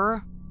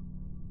her?"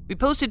 We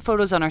posted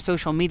photos on our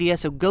social media,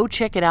 so go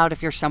check it out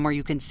if you're somewhere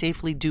you can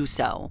safely do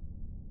so.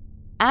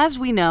 As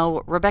we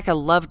know, Rebecca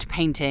loved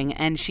painting,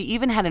 and she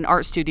even had an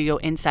art studio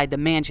inside the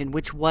mansion,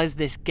 which was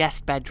this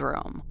guest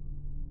bedroom.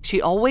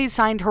 She always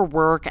signed her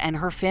work, and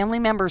her family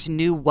members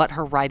knew what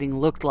her writing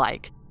looked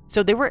like,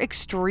 so they were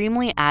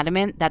extremely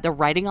adamant that the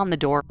writing on the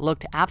door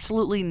looked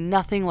absolutely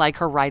nothing like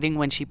her writing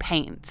when she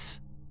paints.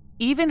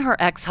 Even her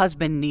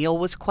ex-husband Neil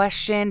was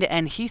questioned,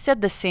 and he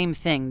said the same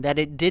thing, that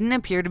it didn't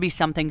appear to be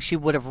something she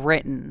would have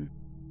written.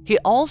 He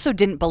also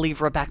didn't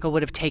believe Rebecca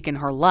would have taken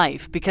her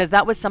life because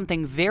that was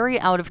something very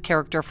out of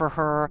character for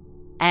her,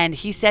 and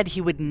he said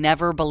he would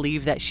never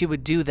believe that she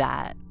would do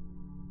that.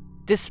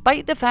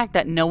 Despite the fact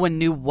that no one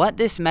knew what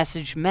this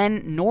message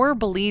meant nor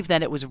believed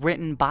that it was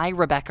written by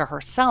Rebecca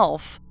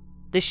herself,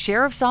 the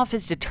sheriff's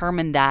office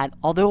determined that,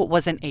 although it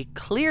wasn't a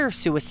clear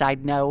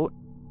suicide note,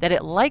 that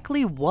it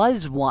likely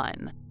was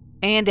one,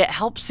 and it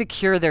helped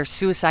secure their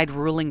suicide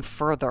ruling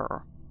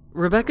further.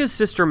 Rebecca's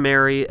sister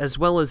Mary, as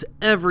well as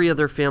every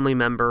other family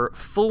member,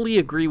 fully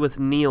agree with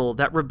Neil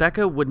that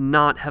Rebecca would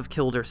not have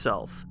killed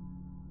herself.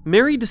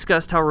 Mary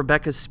discussed how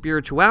Rebecca's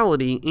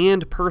spirituality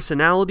and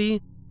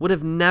personality would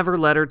have never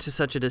led her to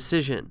such a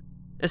decision,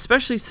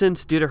 especially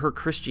since, due to her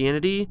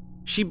Christianity,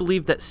 she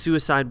believed that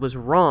suicide was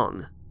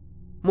wrong.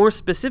 More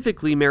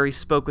specifically, Mary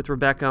spoke with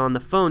Rebecca on the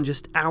phone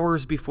just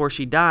hours before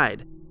she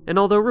died, and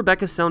although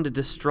Rebecca sounded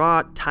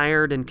distraught,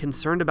 tired, and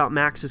concerned about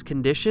Max's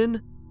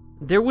condition,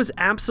 there was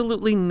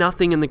absolutely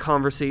nothing in the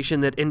conversation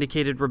that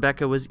indicated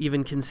Rebecca was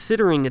even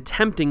considering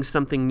attempting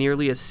something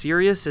nearly as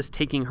serious as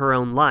taking her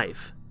own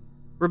life.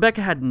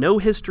 Rebecca had no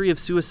history of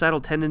suicidal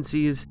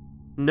tendencies,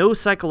 no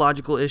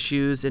psychological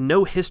issues, and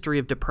no history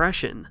of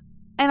depression.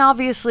 And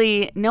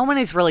obviously, no one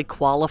is really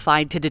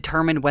qualified to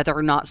determine whether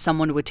or not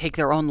someone would take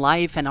their own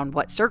life and on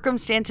what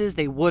circumstances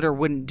they would or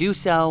wouldn't do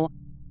so.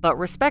 But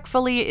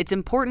respectfully, it's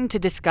important to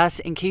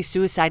discuss in case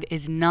suicide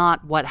is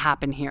not what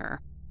happened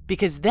here.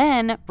 Because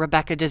then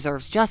Rebecca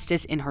deserves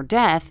justice in her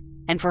death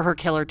and for her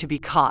killer to be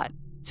caught.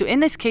 So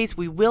in this case,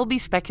 we will be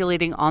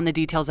speculating on the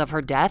details of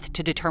her death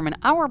to determine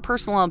our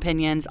personal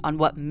opinions on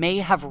what may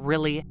have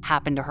really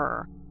happened to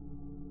her.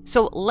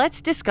 So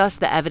let's discuss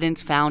the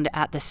evidence found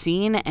at the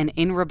scene and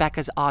in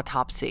Rebecca's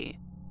autopsy.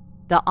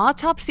 The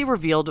autopsy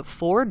revealed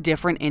 4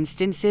 different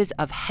instances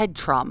of head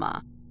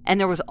trauma, and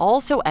there was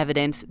also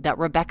evidence that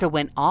Rebecca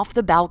went off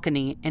the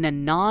balcony in a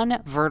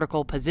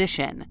non-vertical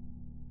position,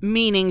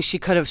 meaning she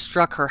could have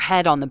struck her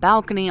head on the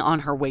balcony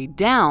on her way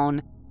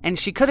down, and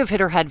she could have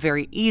hit her head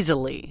very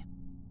easily.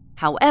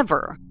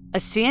 However, a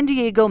San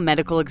Diego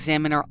medical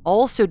examiner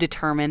also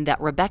determined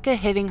that Rebecca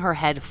hitting her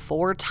head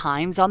 4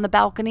 times on the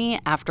balcony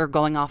after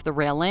going off the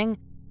railing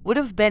would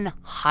have been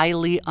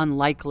highly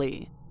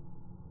unlikely.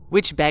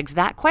 Which begs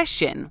that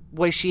question,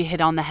 was she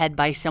hit on the head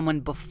by someone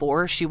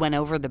before she went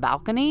over the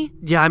balcony?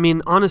 Yeah, I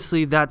mean,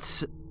 honestly,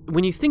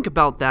 when you think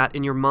about that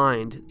in your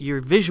mind, you're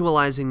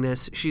visualizing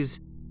this, she's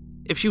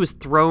if she was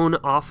thrown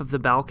off of the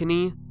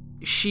balcony,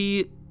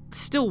 she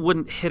still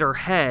wouldn't hit her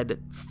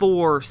head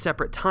 4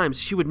 separate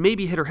times. She would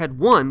maybe hit her head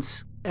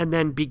once and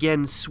then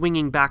begin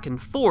swinging back and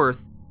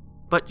forth,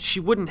 but she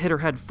wouldn't hit her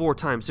head 4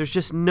 times. There's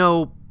just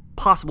no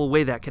possible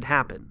way that could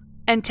happen.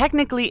 And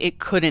technically, it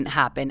couldn't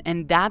happen,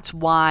 and that's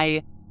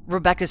why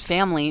Rebecca's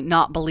family,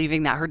 not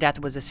believing that her death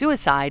was a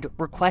suicide,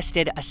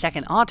 requested a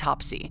second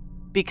autopsy,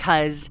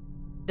 because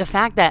the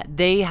fact that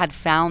they had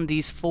found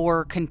these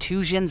 4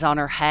 contusions on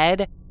her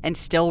head and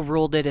still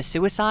ruled it a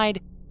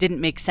suicide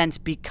didn't make sense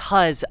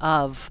because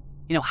of,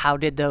 how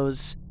did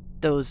those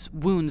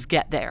wounds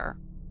get there?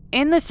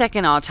 In the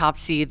second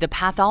autopsy, the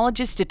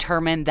pathologist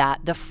determined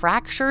that the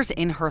fractures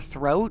in her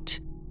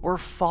throat were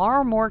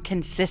far more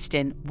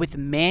consistent with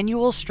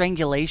manual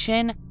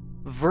strangulation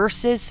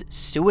versus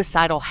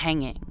suicidal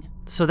hanging.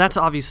 So that's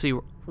obviously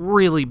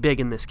really big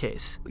in this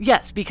case.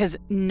 Yes, because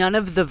none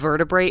of the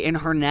vertebrae in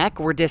her neck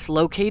were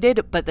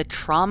dislocated, but the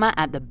trauma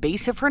at the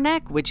base of her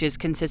neck, which is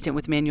consistent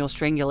with manual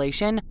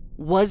strangulation,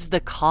 was the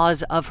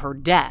cause of her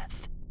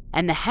death.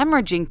 And the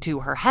hemorrhaging to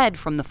her head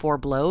from the 4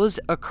 blows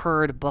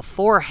occurred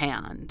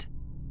beforehand.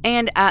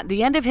 And at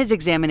the end of his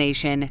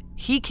examination,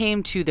 he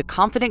came to the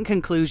confident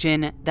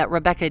conclusion that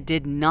Rebecca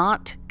did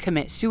not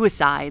commit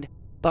suicide,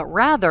 but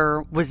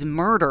rather was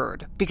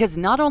murdered, because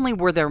not only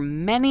were there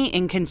many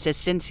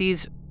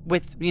inconsistencies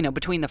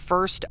between the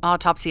first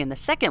autopsy and the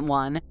second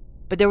one,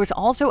 but there was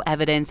also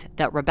evidence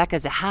that Rebecca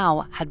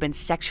Zahau had been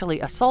sexually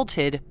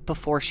assaulted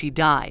before she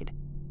died.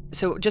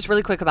 So just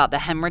really quick about the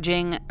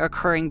hemorrhaging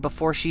occurring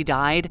before she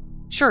died.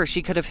 Sure,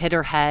 she could have hit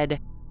her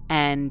head,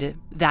 and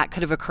that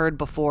could have occurred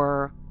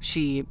before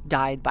she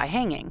died by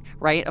hanging,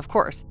 right? Of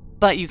course.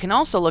 But you can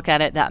also look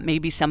at it that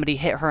maybe somebody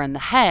hit her in the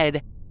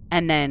head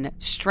and then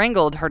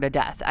strangled her to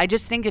death. I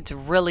just think it's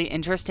really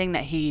interesting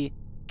that he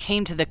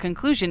came to the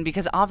conclusion,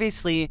 because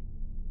obviously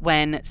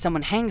when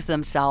someone hangs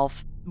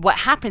themselves, what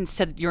happens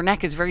to your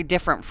neck is very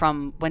different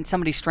from when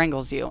somebody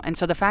strangles you. And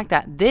so the fact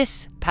that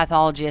this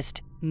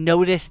pathologist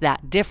noticed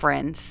that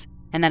difference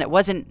and that it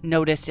wasn't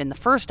noticed in the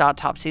first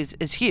autopsies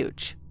is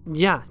huge.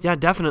 Yeah,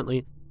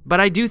 definitely.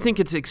 But I do think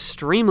it's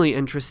extremely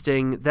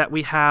interesting that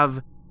we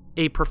have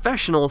a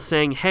professional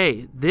saying,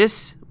 hey,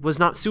 this was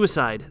not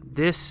suicide.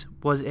 This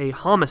was a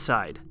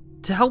homicide.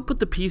 To help put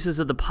the pieces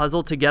of the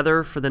puzzle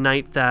together for the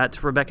night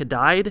that Rebecca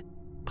died,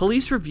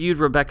 police reviewed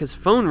Rebecca's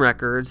phone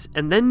records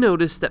and then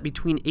noticed that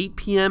between 8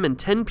 p.m. and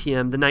 10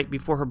 p.m. the night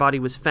before her body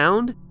was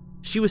found,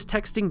 she was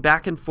texting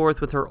back and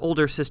forth with her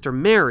older sister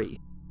Mary.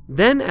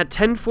 Then at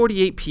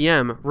 10:48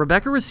 p.m.,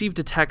 Rebecca received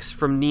a text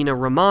from Nina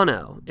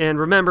Romano, and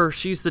remember,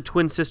 she's the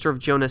twin sister of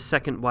Jonah's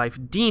second wife,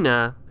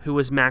 Dina, who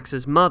was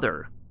Max's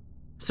mother.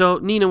 So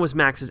Nina was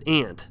Max's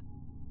aunt.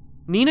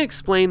 Nina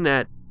explained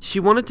that she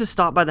wanted to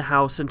stop by the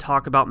house and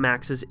talk about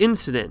Max's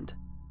incident.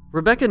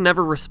 Rebecca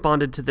never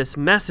responded to this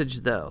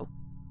message, though,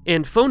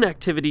 and phone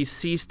activity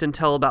ceased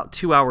until about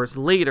 2 hours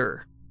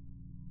later.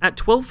 At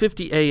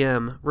 12:50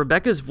 a.m.,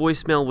 Rebecca's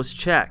voicemail was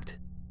checked.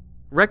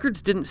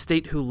 Records didn't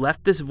state who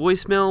left this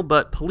voicemail,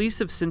 but police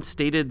have since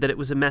stated that it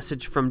was a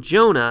message from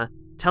Jonah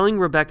telling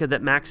Rebecca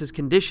that Max's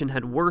condition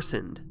had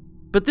worsened.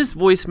 But this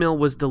voicemail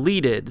was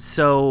deleted,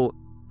 so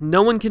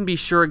no one can be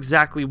sure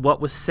exactly what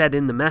was said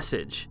in the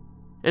message.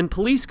 And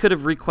police could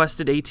have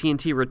requested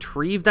AT&T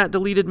retrieve that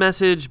deleted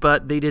message,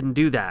 but they didn't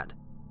do that.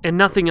 And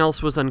nothing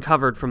else was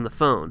uncovered from the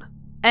phone.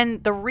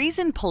 And the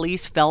reason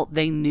police felt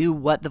they knew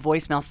what the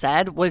voicemail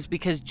said was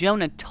because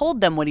Jonah told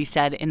them what he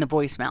said in the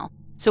voicemail.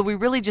 So we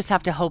really just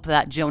have to hope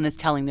that Jonah's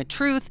telling the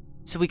truth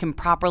so we can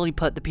properly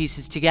put the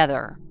pieces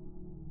together.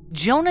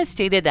 Jonah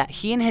stated that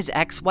he and his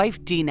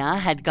ex-wife Dina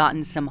had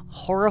gotten some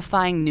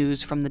horrifying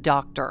news from the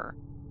doctor,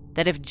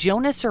 that if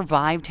Jonah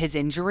survived his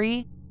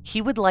injury,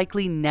 he would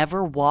likely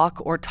never walk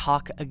or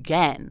talk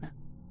again.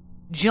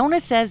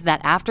 Jonah says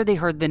that after they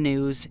heard the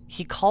news,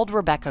 he called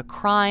Rebecca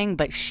crying,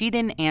 but she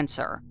didn't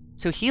answer,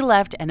 so he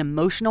left an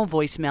emotional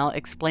voicemail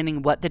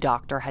explaining what the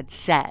doctor had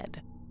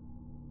said.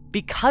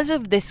 Because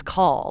of this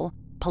call,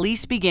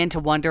 police began to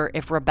wonder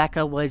if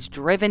Rebecca was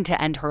driven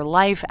to end her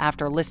life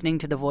after listening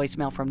to the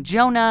voicemail from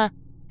Jonah,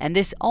 and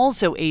this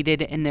also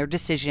aided in their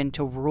decision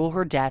to rule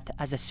her death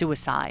as a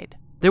suicide.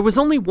 There was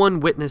only one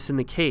witness in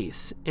the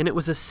case, and it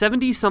was a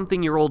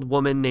 70-something-year-old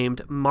woman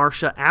named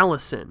Marcia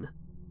Allison.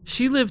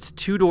 She lived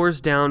 2 doors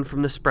down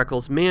from the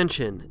Spreckels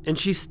mansion, and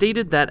she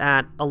stated that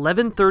at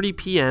 11:30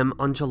 p.m.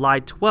 on July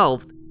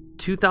 12,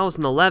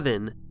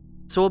 2011,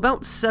 so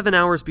about 7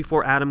 hours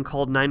before Adam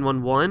called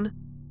 911,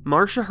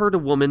 Marcia heard a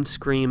woman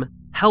scream,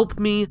 "Help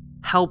me,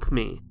 help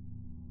me."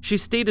 She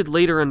stated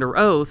later under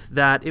oath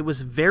that it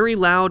was very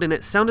loud and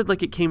it sounded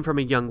like it came from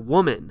a young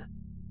woman.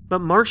 But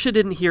Marcia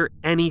didn't hear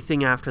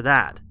anything after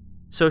that,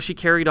 so she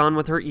carried on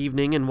with her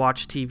evening and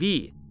watched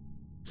TV.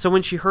 So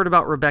when she heard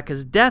about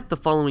Rebecca's death the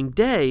following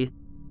day,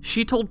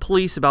 she told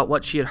police about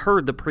what she had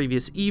heard the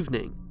previous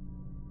evening.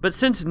 But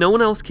since no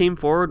one else came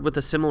forward with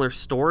a similar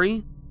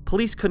story,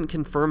 police couldn't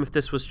confirm if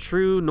this was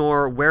true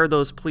nor where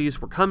those pleas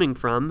were coming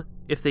from,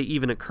 if they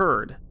even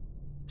occurred.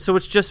 So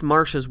it's just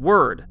Marcia's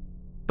word.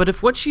 But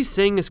if what she's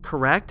saying is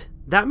correct,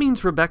 That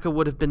means Rebecca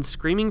would have been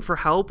screaming for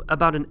help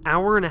about an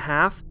hour and a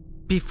half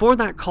before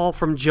that call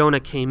from Jonah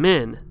came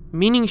in,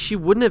 meaning she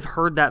wouldn't have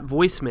heard that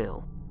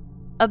voicemail.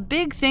 A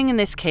big thing in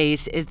this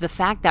case is the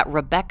fact that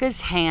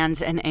Rebecca's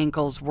hands and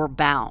ankles were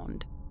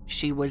bound.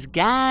 She was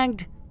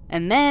gagged,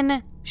 and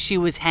then she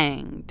was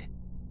hanged.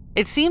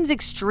 It seems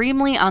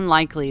extremely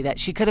unlikely that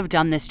she could have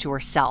done this to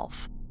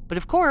herself, but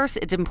of course,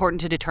 it's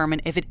important to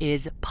determine if it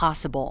is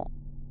possible.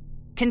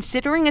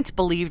 Considering it's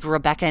believed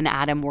Rebecca and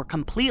Adam were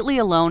completely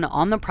alone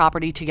on the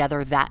property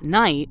together that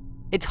night,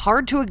 it's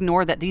hard to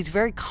ignore that these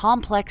very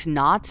complex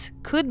knots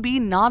could be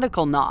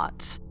nautical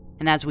knots.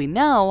 And as we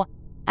know,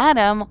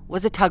 Adam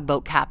was a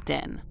tugboat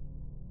captain.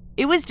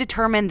 It was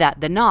determined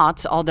that the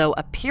knots, although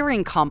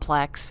appearing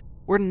complex,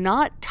 were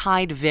not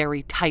tied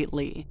very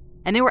tightly,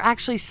 and they were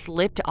actually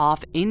slipped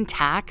off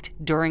intact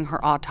during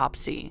her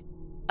autopsy.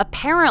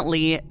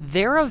 Apparently,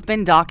 there have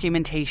been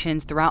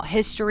documentations throughout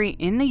history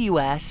in the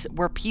US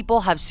where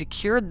people have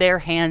secured their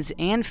hands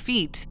and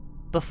feet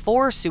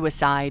before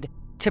suicide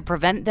to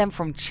prevent them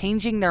from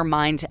changing their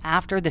minds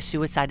after the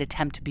suicide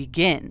attempt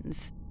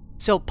begins.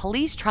 So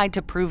police tried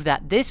to prove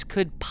that this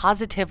could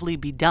positively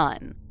be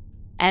done,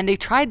 and they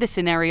tried the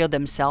scenario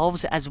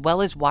themselves as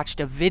well as watched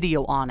a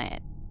video on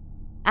it.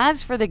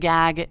 As for the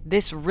gag,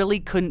 this really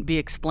couldn't be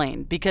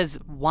explained because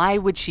why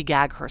would she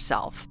gag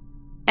herself?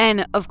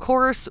 And of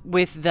course,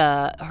 with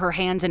her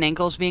hands and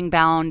ankles being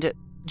bound,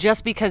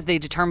 just because they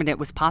determined it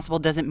was possible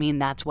doesn't mean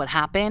that's what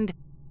happened.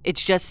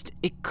 It's just,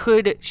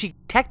 she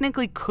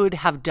technically could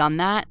have done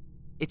that.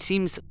 It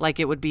seems like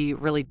it would be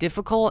really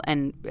difficult.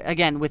 And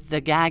again, with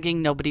the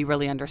gagging, nobody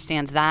really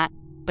understands that.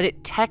 But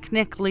it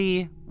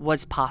technically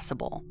was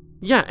possible.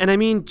 Yeah, and I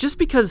mean, just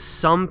because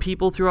some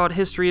people throughout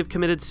history have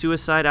committed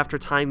suicide after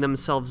tying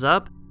themselves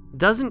up,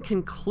 doesn't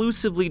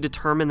conclusively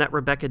determine that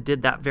Rebecca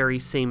did that very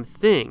same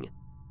thing.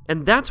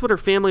 And that's what her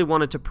family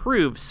wanted to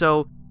prove,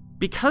 so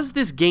because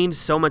this gained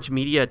so much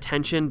media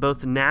attention,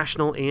 both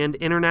national and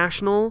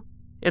international,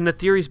 and the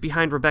theories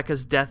behind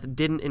Rebecca's death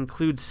didn't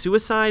include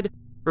suicide,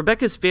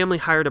 Rebecca's family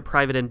hired a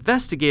private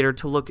investigator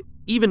to look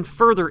even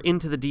further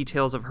into the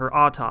details of her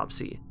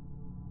autopsy.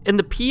 And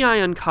the PI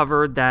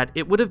uncovered that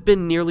it would have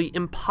been nearly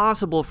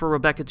impossible for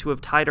Rebecca to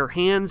have tied her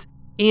hands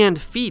and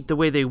feet the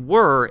way they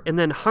were and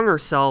then hung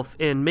herself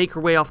and make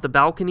her way off the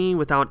balcony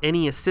without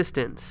any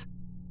assistance.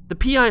 The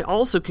PI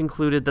also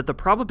concluded that the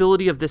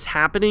probability of this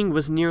happening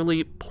was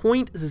nearly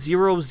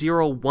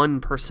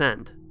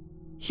 0.001%.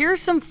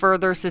 Here's some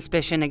further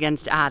suspicion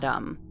against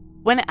Adam.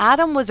 When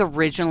Adam was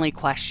originally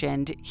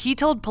questioned, he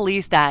told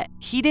police that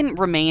he didn't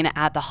remain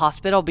at the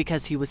hospital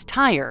because he was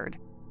tired.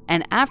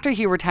 And after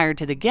he retired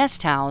to the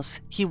guest house,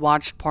 he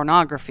watched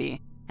pornography.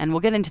 And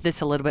we'll get into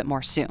this a little bit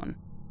more soon.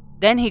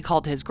 Then he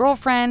called his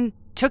girlfriend,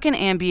 took an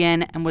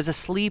Ambien, and was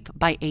asleep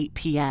by 8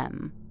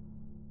 p.m.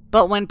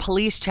 But when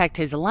police checked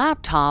his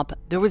laptop,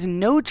 there was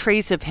no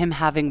trace of him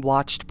having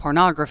watched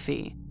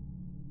pornography.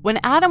 When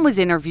Adam was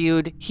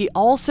interviewed, he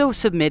also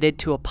submitted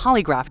to a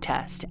polygraph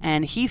test,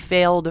 and he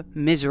failed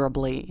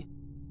miserably.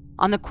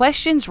 On the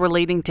questions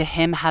relating to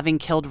him having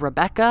killed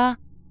Rebecca,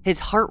 his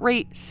heart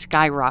rate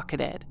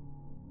skyrocketed.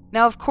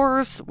 Now, of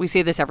course, we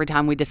say this every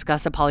time we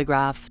discuss a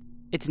polygraph.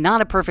 It's not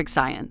a perfect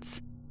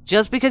science.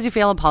 Just because you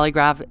fail a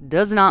polygraph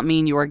does not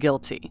mean you are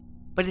guilty,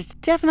 but it's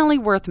definitely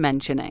worth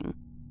mentioning.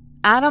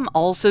 Adam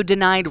also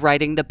denied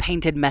writing the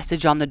painted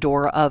message on the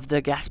door of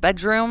the guest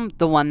bedroom,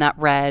 the one that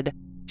read,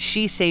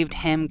 "She saved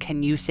him,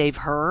 can you save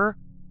her?"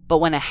 But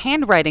when a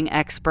handwriting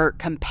expert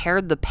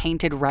compared the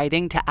painted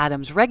writing to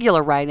Adam's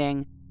regular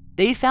writing,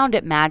 they found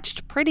it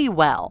matched pretty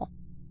well.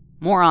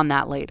 More on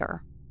that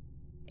later.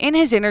 In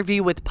his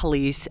interview with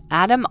police,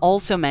 Adam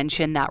also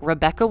mentioned that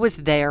Rebecca was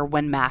there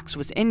when Max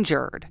was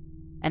injured.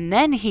 And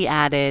then he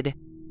added,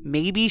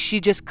 maybe she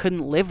just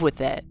couldn't live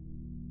with it.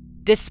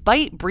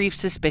 Despite brief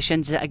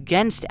suspicions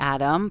against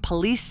Adam,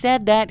 police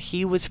said that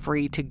he was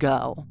free to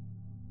go.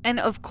 And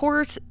of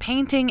course,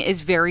 painting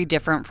is very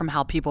different from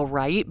how people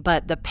write,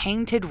 but the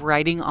painted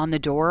writing on the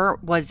door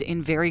was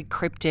in very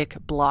cryptic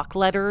block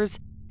letters,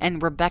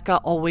 and Rebecca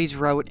always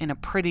wrote in a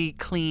pretty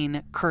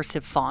clean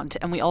cursive font,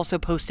 and we also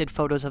posted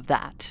photos of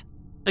that.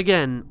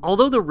 Again,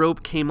 although the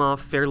rope came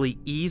off fairly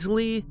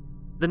easily,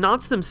 the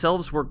knots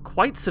themselves were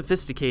quite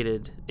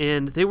sophisticated,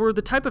 and they were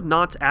the type of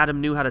knots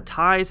Adam knew how to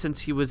tie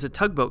since he was a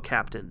tugboat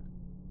captain.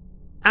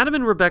 Adam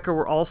and Rebecca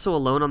were also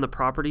alone on the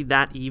property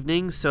that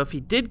evening, so if he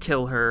did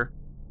kill her,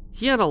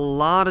 he had a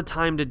lot of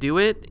time to do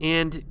it,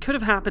 and it could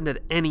have happened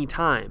at any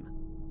time.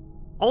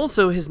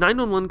 Also, his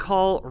 911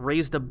 call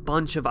raised a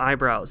bunch of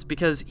eyebrows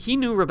because he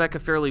knew Rebecca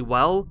fairly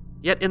well,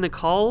 yet in the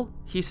call,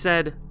 he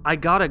said, "I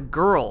got a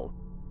girl,"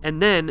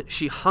 and then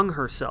she hung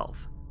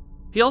herself.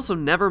 He also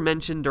never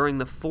mentioned during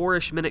the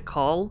 4-ish minute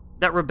call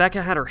that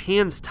Rebecca had her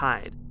hands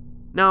tied.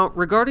 Now,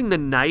 regarding the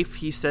knife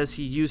he says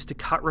he used to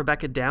cut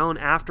Rebecca down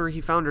after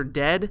he found her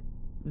dead,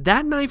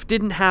 that knife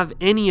didn't have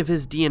any of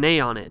his DNA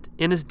on it,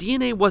 and his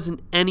DNA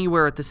wasn't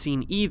anywhere at the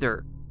scene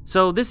either,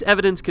 so this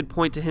evidence could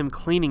point to him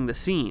cleaning the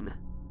scene.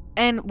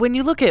 And when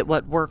you look at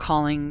what we're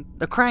calling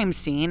the crime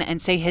scene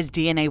and say his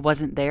DNA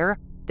wasn't there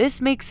this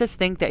makes us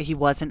think that he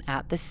wasn't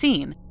at the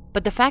scene.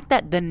 But the fact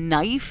that the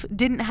knife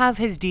didn't have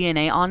his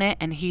DNA on it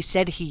and he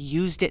said he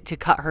used it to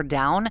cut her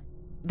down,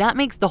 that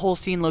makes the whole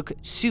scene look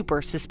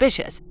super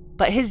suspicious.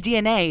 But his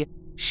DNA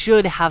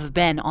should have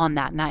been on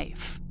that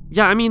knife.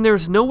 Yeah, I mean,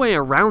 there's no way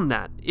around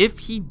that. If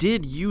he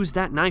did use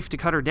that knife to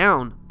cut her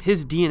down,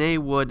 his DNA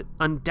would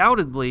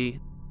undoubtedly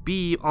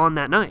be on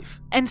that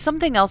knife. And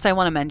something else I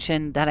want to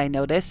mention that I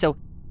noticed. So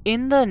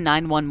in the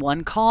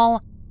 911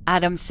 call,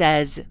 Adam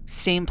says,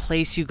 "Same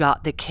place you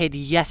got the kid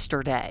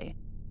yesterday."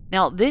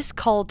 Now, this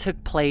call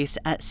took place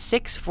at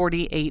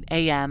 6:48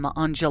 a.m.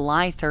 on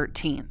July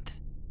 13th.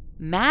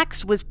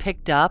 Max was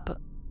picked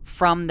up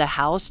from the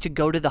house to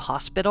go to the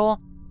hospital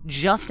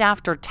just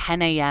after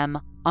 10 a.m.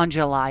 on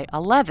July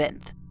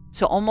 11th.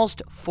 So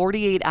almost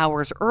 48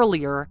 hours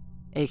earlier,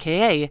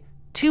 aka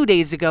 2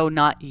 days ago,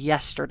 not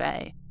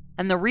yesterday.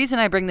 And the reason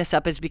I bring this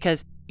up is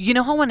because you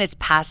know how when it's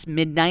past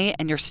midnight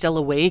and you're still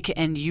awake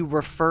and you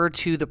refer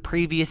to the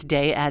previous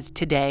day as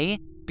today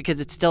because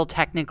it's still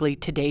technically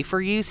today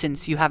for you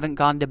since you haven't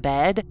gone to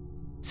bed?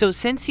 So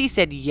since he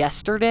said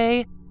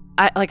yesterday,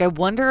 I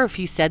wonder if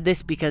he said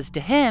this because to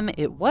him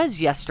it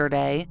was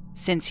yesterday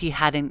since he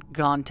hadn't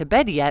gone to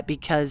bed yet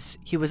because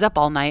he was up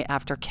all night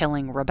after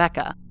killing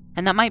Rebecca.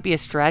 And that might be a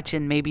stretch,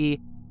 and maybe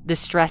the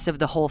stress of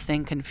the whole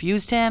thing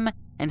confused him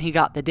and he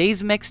got the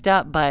days mixed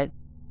up, but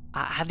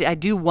I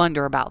do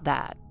wonder about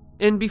that.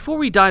 And before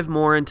we dive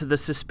more into the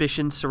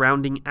suspicions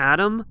surrounding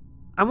Adam,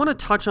 I want to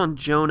touch on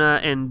Jonah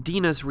and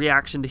Dina's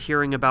reaction to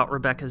hearing about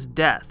Rebecca's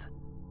death.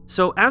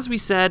 So as we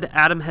said,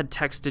 Adam had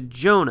texted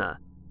Jonah,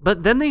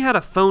 but then they had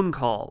a phone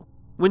call.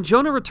 When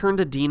Jonah returned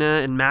to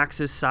Dina and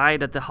Max's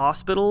side at the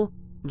hospital,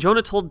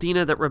 Jonah told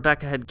Dina that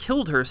Rebecca had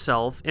killed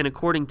herself, and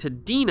according to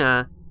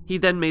Dina, he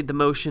then made the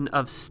motion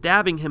of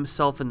stabbing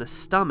himself in the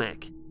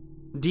stomach.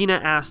 Dina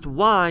asked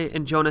why,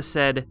 and Jonah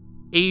said,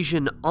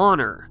 "Asian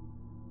honor."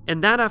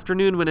 And that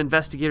afternoon when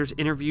investigators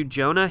interviewed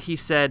Jonah, he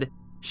said,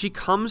 "She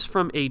comes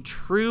from a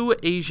true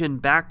Asian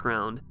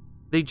background.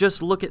 They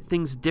just look at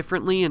things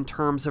differently in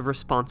terms of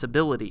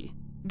responsibility."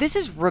 This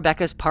is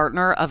Rebecca's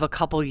partner of a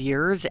couple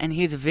years, and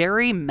he's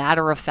very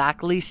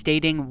matter-of-factly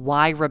stating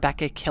why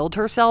Rebecca killed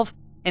herself.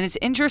 And it's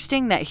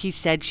interesting that he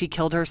said she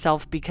killed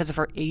herself because of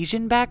her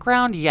Asian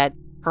background, yet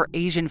her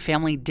Asian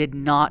family did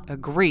not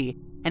agree.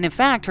 And in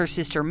fact, her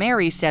sister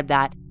Mary said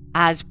that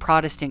as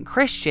Protestant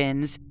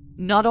Christians,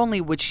 not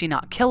only would she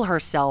not kill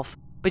herself,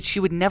 but she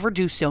would never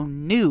do so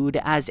nude,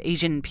 as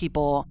Asian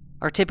people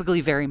are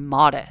typically very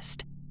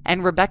modest.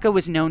 And Rebecca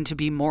was known to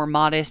be more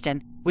modest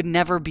and would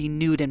never be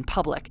nude in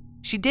public.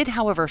 She did,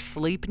 however,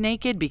 sleep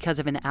naked because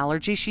of an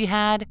allergy she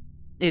had.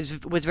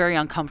 It was very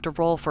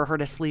uncomfortable for her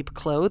to sleep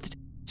clothed.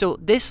 So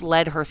this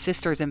led her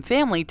sisters and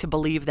family to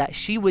believe that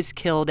she was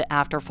killed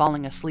after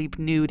falling asleep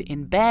nude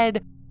in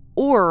bed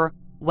or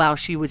while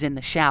she was in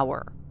the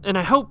shower. And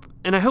I hope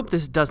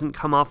this doesn't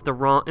come off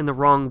in the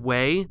wrong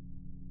way,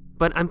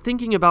 but I'm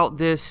thinking about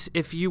this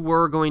if you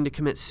were going to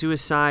commit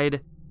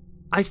suicide.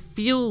 I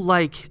feel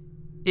like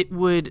it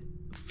would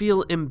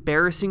feel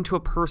embarrassing to a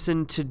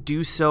person to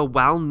do so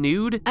while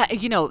nude.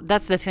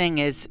 That's the thing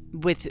is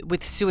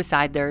with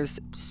suicide, there's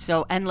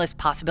so endless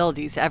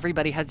possibilities.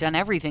 Everybody has done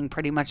everything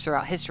pretty much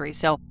throughout history.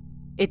 So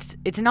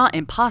it's not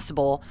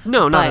impossible.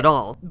 No, not at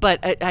all. But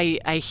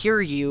I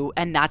hear you,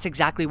 and that's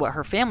exactly what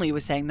her family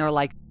was saying. They're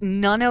like,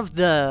 none of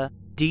the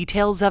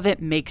details of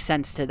it make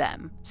sense to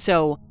them.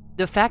 So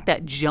the fact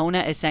that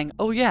Jonah is saying,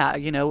 "Oh yeah,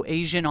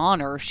 Asian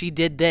honor, she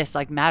did this,"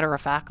 like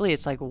matter-of-factly,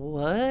 it's like,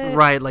 what?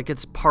 Right, like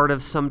it's part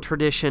of some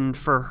tradition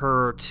for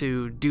her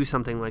to do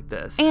something like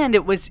this. And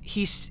it was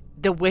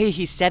the way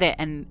he said it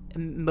and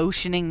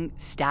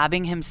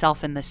stabbing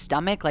himself in the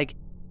stomach, like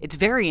it's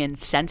very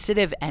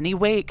insensitive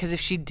anyway, because if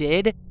she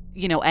did,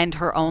 end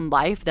her own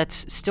life,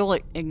 that's still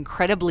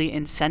incredibly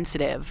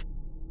insensitive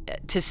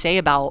to say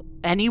about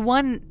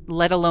anyone,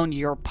 let alone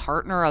your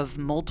partner of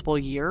multiple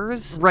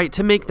years. Right,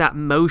 to make that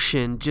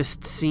motion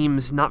just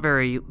seems not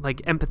very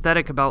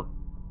empathetic about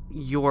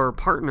your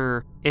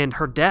partner and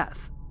her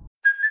death.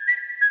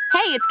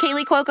 Hey, it's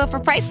Kaylee Cuoco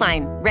for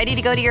Priceline. Ready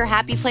to go to your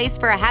happy place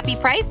for a happy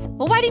price?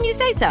 Well, why didn't you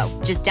say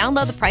so? Just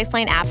download the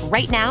Priceline app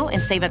right now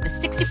and save up to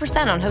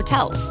 60% on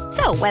hotels.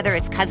 So whether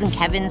it's Cousin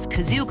Kevin's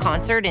Kazoo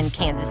Concert in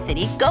Kansas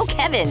City, go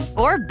Kevin,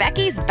 or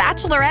Becky's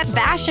Bachelorette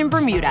Bash in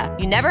Bermuda,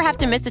 you never have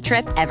to miss a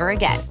trip ever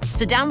again.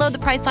 So download the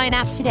Priceline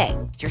app today.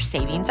 Your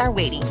savings are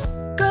waiting.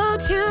 Go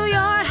to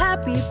your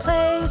happy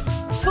place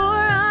for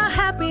a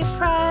happy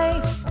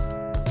price.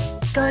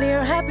 Go to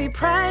your happy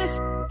price,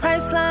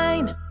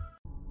 Priceline.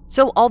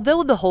 So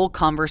although the whole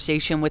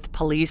conversation with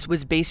police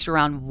was based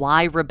around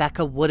why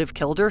Rebecca would have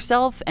killed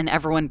herself and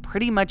everyone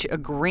pretty much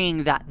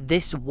agreeing that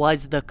this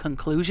was the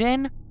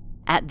conclusion,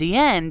 at the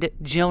end,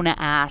 Jonah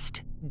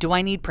asked, "Do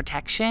I need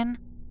protection?"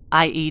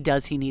 i.e.,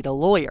 does he need a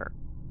lawyer?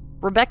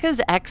 Rebecca's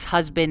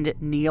ex-husband,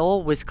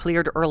 Neil, was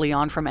cleared early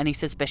on from any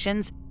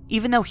suspicions,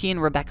 even though he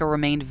and Rebecca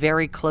remained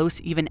very close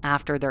even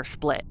after their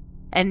split.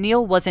 And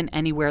Neil wasn't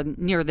anywhere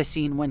near the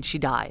scene when she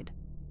died.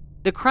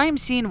 The crime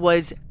scene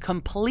was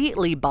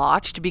completely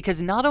botched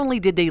because not only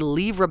did they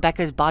leave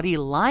Rebecca's body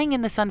lying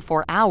in the sun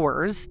for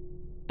hours,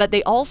 but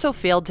they also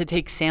failed to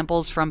take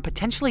samples from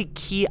potentially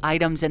key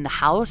items in the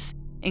house,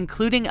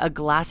 including a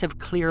glass of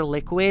clear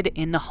liquid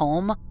in the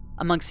home,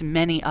 amongst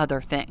many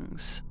other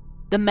things.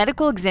 The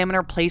medical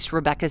examiner placed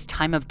Rebecca's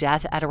time of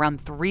death at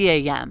around 3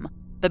 a.m.,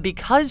 but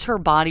because her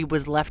body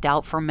was left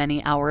out for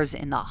many hours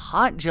in the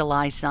hot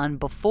July sun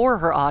before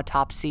her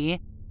autopsy,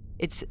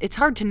 it's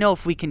hard to know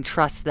if we can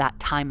trust that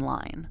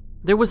timeline.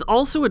 There was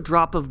also a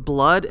drop of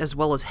blood as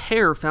well as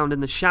hair found in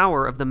the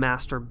shower of the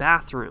master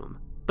bathroom,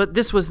 but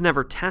this was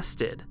never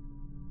tested.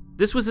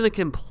 This was in a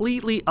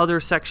completely other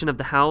section of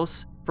the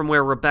house from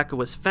where Rebecca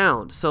was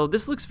found, so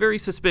this looks very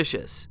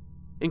suspicious.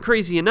 And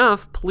crazy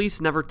enough,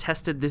 police never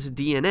tested this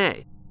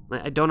DNA.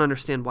 I don't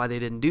understand why they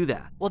didn't do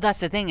that. Well, that's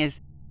the thing is,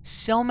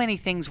 so many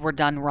things were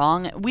done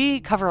wrong. We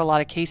cover a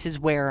lot of cases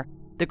where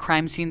the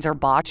crime scenes are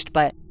botched,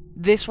 but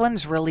this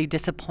one's really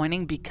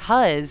disappointing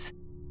because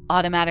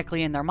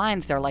automatically in their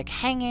minds, they're like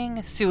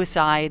hanging,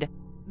 suicide.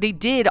 They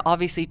did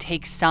obviously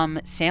take some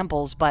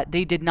samples, but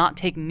they did not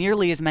take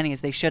nearly as many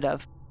as they should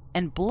have.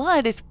 And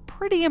blood is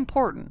pretty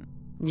important.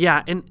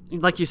 Yeah, and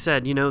like you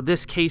said,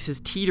 this case is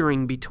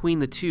teetering between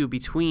the two,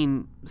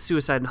 between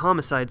suicide and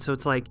homicide, so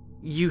it's like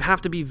you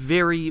have to be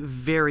very,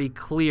 very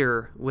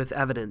clear with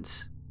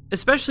evidence.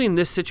 Especially in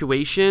this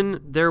situation,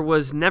 there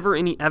was never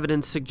any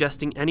evidence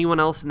suggesting anyone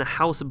else in the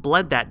house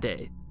bled that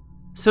day.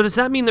 So does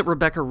that mean that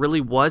Rebecca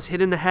really was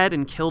hit in the head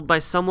and killed by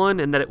someone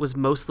and that it was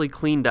mostly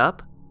cleaned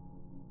up?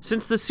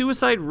 Since the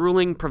suicide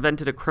ruling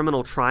prevented a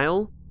criminal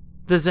trial,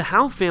 the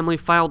Zahow family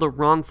filed a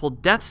wrongful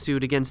death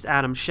suit against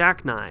Adam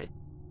Shacknai,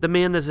 the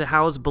man the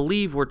Zahows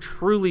believe were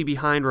truly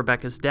behind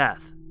Rebecca's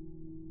death.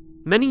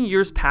 Many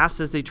years passed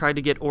as they tried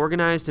to get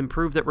organized and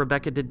prove that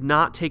Rebecca did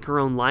not take her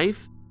own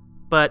life,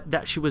 but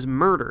that she was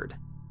murdered.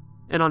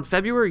 And on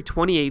February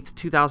 28,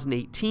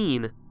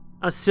 2018,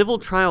 a civil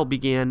trial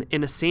began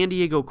in a San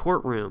Diego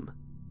courtroom.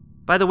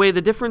 By the way,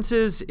 the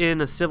differences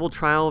in a civil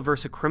trial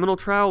versus a criminal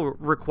trial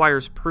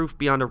requires proof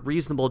beyond a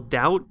reasonable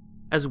doubt,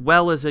 as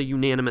well as a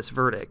unanimous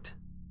verdict.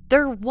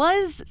 There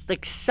was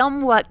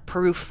somewhat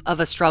proof of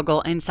a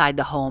struggle inside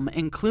the home,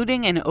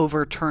 including an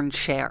overturned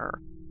chair.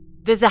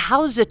 The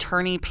Zahows'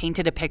 attorney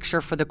painted a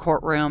picture for the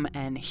courtroom,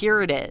 and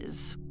here it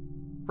is.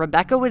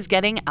 Rebecca was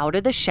getting out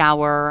of the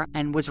shower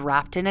and was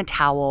wrapped in a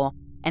towel,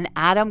 and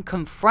Adam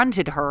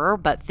confronted her,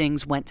 but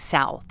things went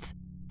south.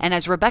 And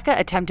as Rebecca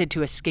attempted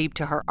to escape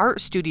to her art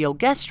studio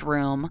guest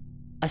room,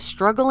 a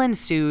struggle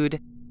ensued,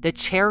 the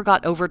chair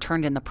got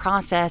overturned in the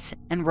process,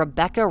 and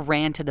Rebecca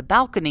ran to the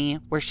balcony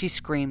where she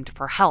screamed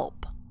for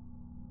help.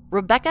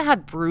 Rebecca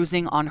had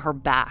bruising on her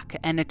back,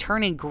 and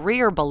attorney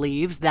Greer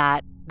believes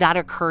that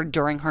occurred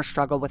during her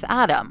struggle with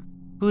Adam,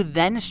 who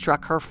then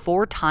struck her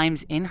 4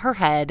 times in her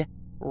head,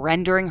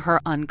 rendering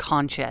her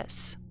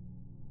unconscious.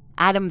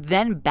 Adam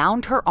then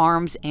bound her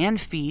arms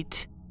and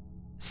feet,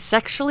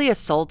 sexually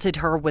assaulted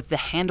her with the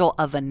handle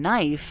of a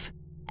knife,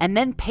 and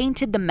then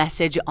painted the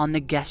message on the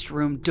guest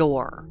room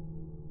door.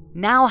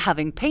 Now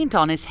having paint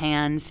on his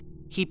hands,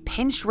 he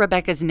pinched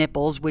Rebecca's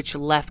nipples, which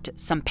left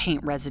some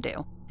paint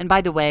residue. And by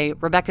the way,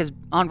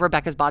 on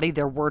Rebecca's body,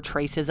 there were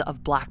traces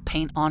of black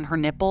paint on her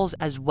nipples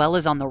as well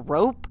as on the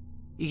rope,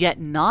 yet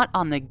not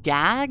on the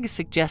gag,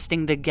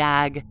 suggesting the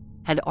gag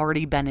had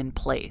already been in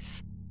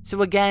place.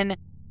 So again,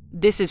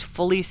 this is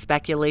fully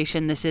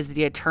speculation. This is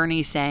the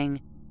attorney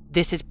saying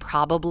this is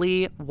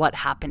probably what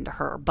happened to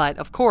her. But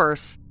of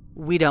course,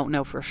 we don't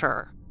know for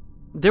sure.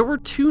 There were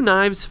 2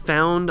 knives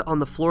found on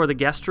the floor of the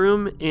guest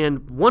room,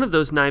 and one of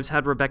those knives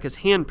had Rebecca's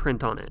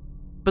handprint on it.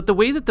 But the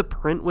way that the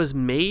print was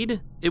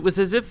made, it was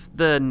as if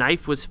the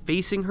knife was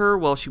facing her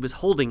while she was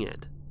holding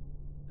it.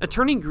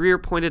 Attorney Greer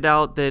pointed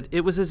out that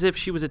it was as if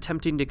she was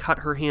attempting to cut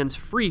her hands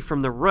free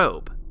from the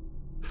rope.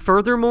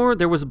 Furthermore,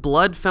 there was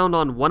blood found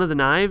on one of the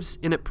knives,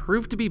 and it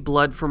proved to be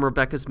blood from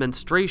Rebecca's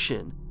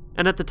menstruation,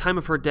 and at the time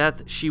of her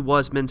death, she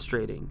was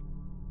menstruating.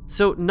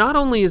 So not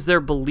only is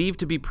there believed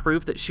to be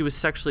proof that she was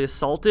sexually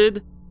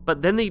assaulted,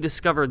 but then they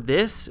discovered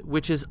this,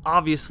 which is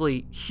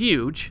obviously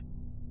huge.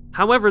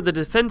 However, the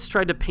defense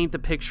tried to paint the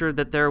picture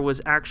that there was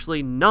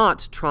actually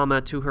not trauma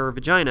to her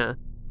vagina,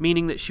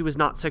 meaning that she was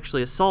not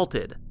sexually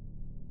assaulted.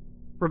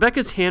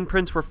 Rebecca's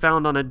handprints were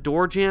found on a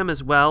door jamb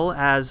as well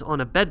as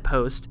on a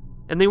bedpost,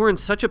 and they were in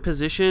such a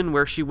position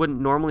where she wouldn't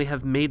normally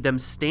have made them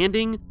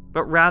standing,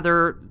 but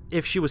rather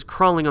if she was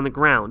crawling on the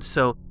ground,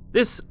 so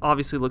this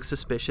obviously looks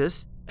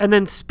suspicious. And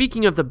then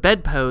speaking of the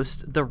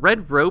bedpost, the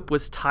red rope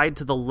was tied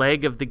to the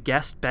leg of the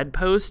guest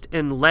bedpost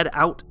and led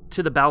out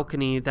to the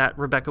balcony that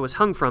Rebecca was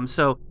hung from,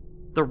 so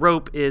the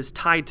rope is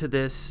tied to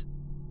this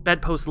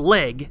bedpost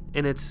leg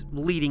and it's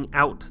leading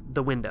out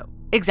the window.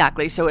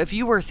 Exactly. So if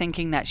you were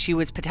thinking that she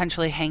was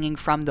potentially hanging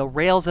from the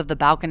rails of the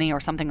balcony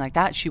or something like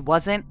that, she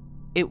wasn't.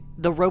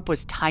 The rope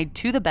was tied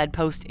to the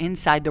bedpost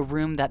inside the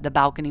room that the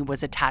balcony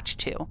was attached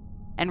to.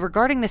 And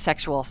regarding the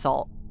sexual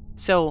assault,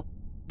 so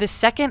the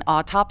second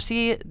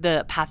autopsy,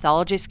 the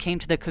pathologist came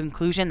to the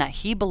conclusion that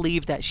he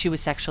believed that she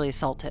was sexually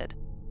assaulted.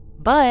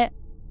 But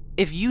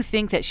if you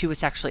think that she was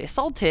sexually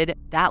assaulted,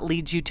 that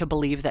leads you to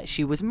believe that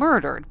she was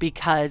murdered,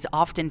 because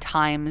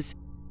oftentimes,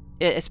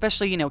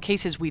 especially,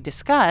 cases we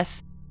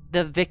discuss,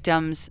 the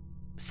victims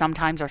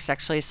sometimes are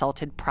sexually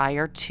assaulted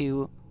prior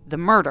to the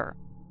murder.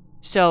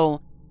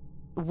 So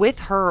with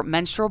her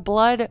menstrual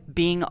blood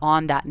being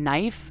on that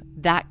knife,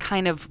 that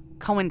kind of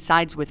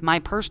coincides with my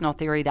personal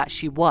theory that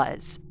she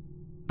was.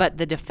 But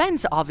the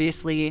defense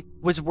obviously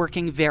was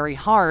working very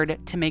hard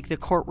to make the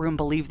courtroom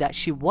believe that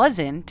she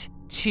wasn't,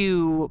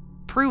 to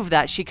prove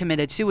that she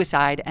committed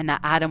suicide and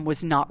that Adam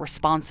was not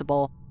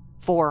responsible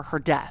for her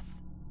death.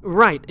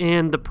 Right,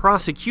 and the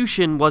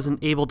prosecution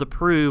wasn't able to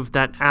prove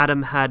that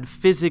Adam had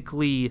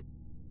physically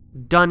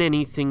done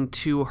anything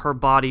to her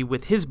body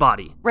with his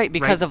body. Right,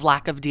 because of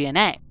lack of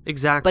DNA.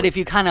 Exactly. But if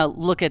you kind of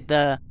look at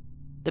the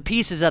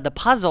pieces of the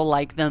puzzle,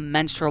 like the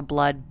menstrual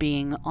blood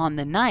being on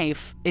the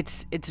knife,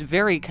 it's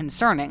very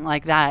concerning.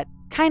 Like, that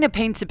kind of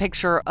paints a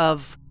picture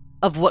of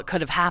what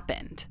could have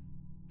happened.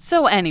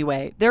 So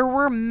anyway, there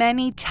were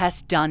many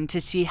tests done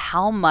to see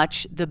how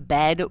much the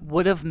bed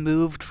would have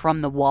moved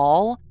from the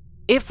wall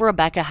if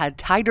Rebecca had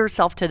tied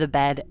herself to the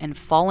bed and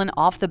fallen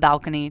off the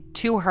balcony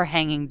to her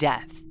hanging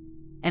death.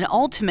 And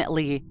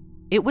ultimately,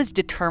 it was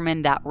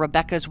determined that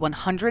Rebecca's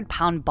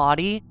 100-pound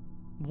body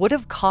would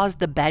have caused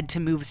the bed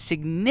to move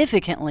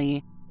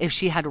significantly if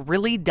she had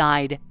really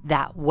died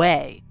that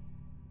way.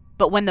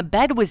 But when the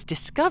bed was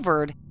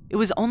discovered, it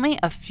was only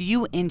a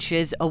few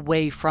inches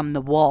away from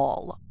the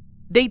wall.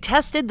 They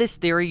tested this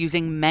theory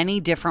using many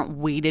different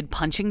weighted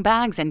punching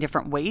bags and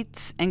different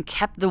weights, and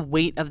kept the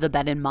weight of the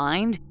bed in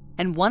mind,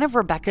 and one of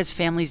Rebecca's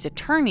family's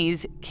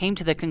attorneys came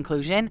to the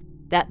conclusion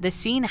that the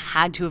scene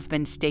had to have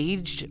been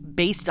staged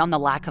based on the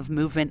lack of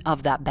movement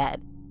of that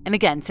bed. And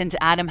again, since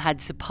Adam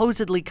had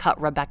supposedly cut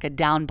Rebecca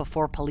down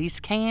before police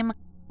came,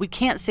 we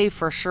can't say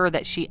for sure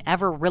that she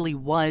ever really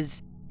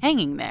was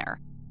hanging there.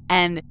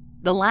 And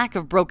the lack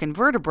of broken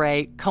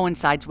vertebrae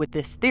coincides with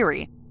this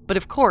theory. But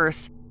of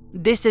course,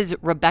 this is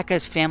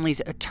Rebecca's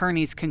family's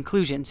attorney's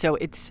conclusion, so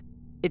it's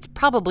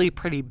probably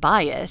pretty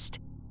biased,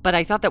 but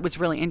I thought that was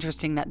really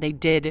interesting that they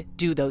did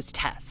do those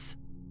tests.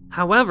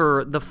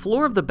 However, the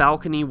floor of the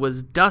balcony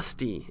was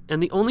dusty,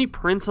 and the only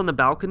prints on the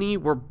balcony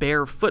were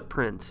bare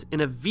footprints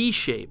in a V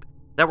shape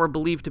that were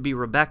believed to be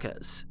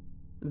Rebecca's.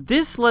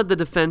 This led the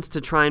defense to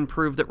try and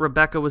prove that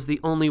Rebecca was the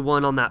only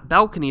one on that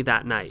balcony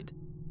that night,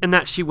 and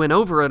that she went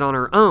over it on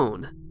her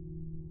own.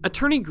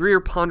 Attorney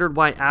Greer pondered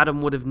why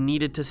Adam would have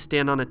needed to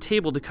stand on a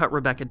table to cut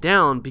Rebecca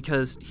down,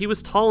 because he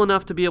was tall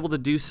enough to be able to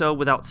do so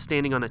without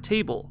standing on a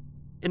table.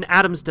 And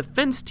Adam's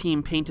defense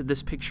team painted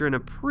this picture in a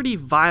pretty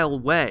vile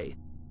way.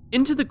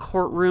 Into the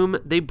courtroom,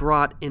 they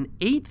brought an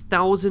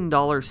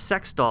 $8,000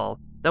 sex doll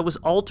that was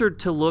altered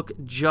to look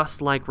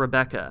just like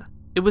Rebecca.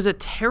 It was a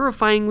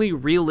terrifyingly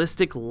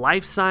realistic,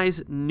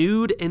 life-size,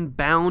 nude and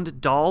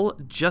bound doll,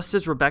 just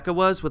as Rebecca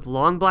was, with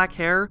long black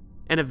hair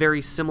and a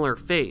very similar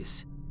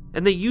face.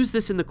 And they used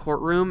this in the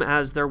courtroom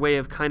as their way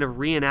of kind of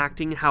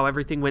reenacting how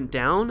everything went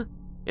down,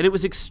 and it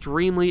was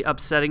extremely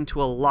upsetting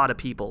to a lot of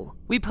people.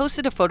 We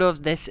posted a photo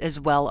of this as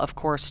well, of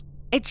course.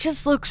 It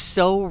just looks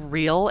so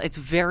real. It's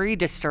very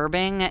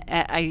disturbing.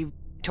 I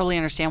totally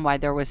understand why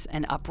there was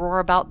an uproar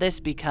about this,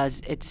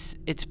 because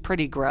it's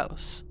pretty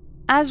gross.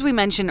 As we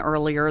mentioned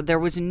earlier, there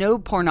was no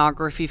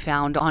pornography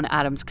found on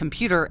Adam's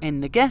computer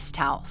in the guest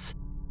house,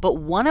 but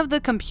one of the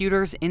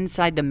computers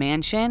inside the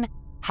mansion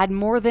had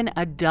more than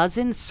a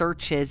dozen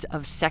searches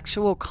of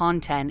sexual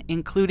content,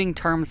 including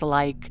terms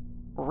like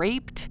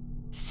raped,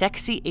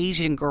 sexy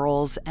Asian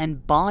girls,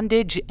 and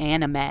bondage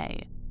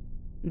anime.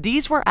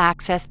 These were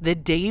accessed the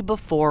day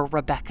before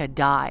Rebecca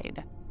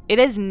died. It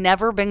has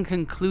never been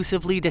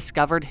conclusively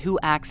discovered who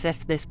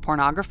accessed this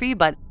pornography,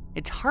 but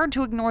it's hard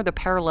to ignore the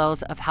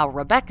parallels of how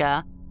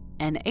Rebecca,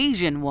 an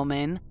Asian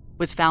woman,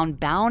 was found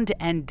bound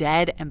and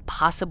dead and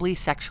possibly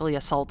sexually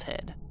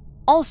assaulted.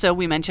 Also,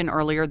 we mentioned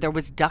earlier there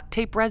was duct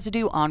tape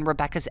residue on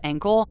Rebecca's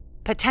ankle,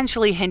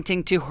 potentially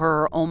hinting to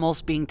her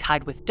almost being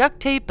tied with duct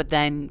tape, but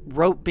then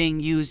rope being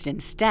used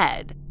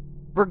instead.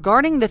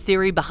 Regarding the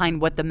theory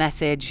behind what the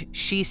message,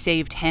 "She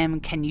saved him,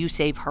 can you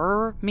save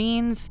her,"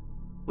 means,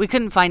 we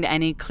couldn't find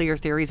any clear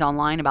theories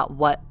online about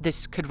what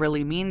this could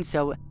really mean,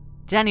 so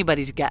it's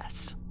anybody's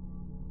guess.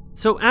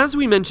 So as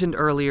we mentioned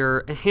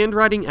earlier, a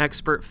handwriting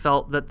expert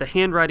felt that the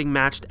handwriting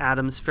matched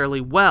Adam's fairly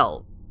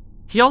well.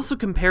 He also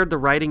compared the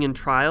writing in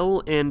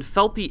trial and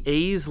felt the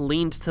A's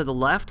leaned to the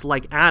left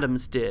like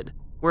Adam's did,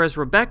 whereas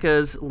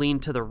Rebecca's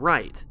leaned to the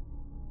right.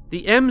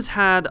 The M's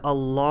had a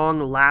long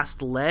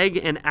last leg,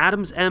 and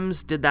Adam's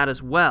M's did that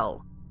as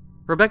well.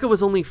 Rebecca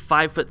was only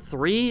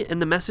 5'3",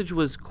 and the message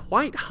was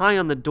quite high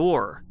on the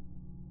door.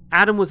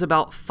 Adam was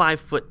about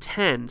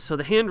 5'10", so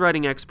the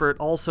handwriting expert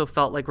also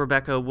felt like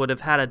Rebecca would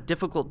have had a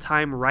difficult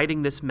time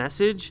writing this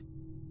message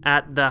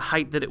at the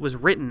height that it was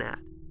written at.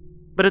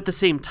 But at the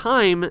same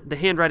time, the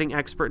handwriting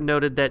expert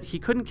noted that he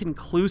couldn't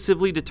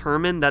conclusively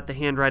determine that the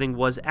handwriting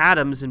was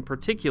Adam's in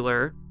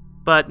particular,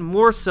 but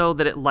more so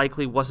that it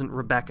likely wasn't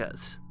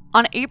Rebecca's.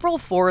 On April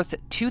 4th,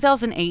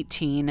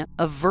 2018,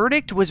 a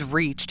verdict was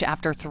reached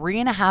after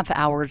 3.5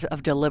 hours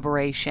of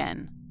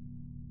deliberation.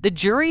 The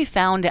jury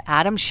found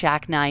Adam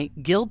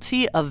Shacknight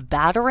guilty of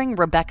battering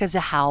Rebecca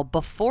Zahau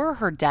before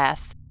her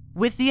death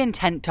with the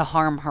intent to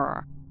harm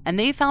her, and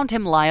they found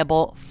him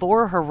liable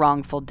for her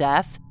wrongful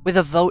death with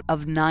a vote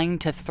of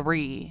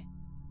 9-3.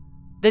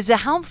 The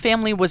Zahau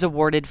family was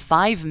awarded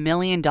 $5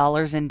 million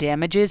in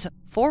damages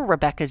for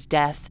Rebecca's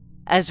death,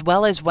 as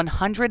well as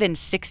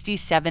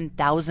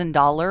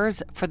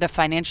 $167,000 for the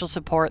financial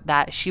support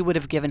that she would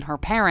have given her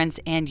parents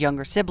and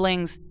younger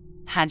siblings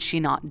had she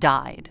not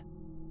died.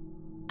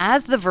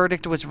 As the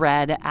verdict was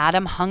read,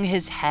 Adam hung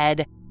his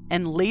head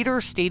and later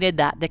stated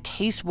that the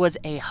case was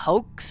a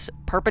hoax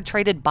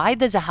perpetrated by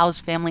the Zahau's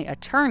family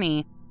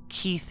attorney,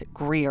 Keith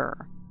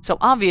Greer. So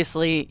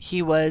obviously,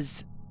 he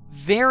was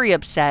very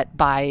upset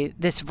by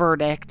this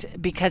verdict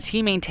because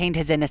he maintained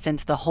his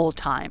innocence the whole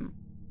time.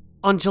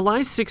 On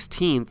July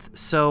 16th,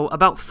 so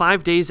about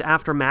 5 days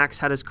after Max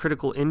had his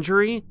critical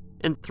injury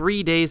and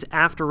 3 days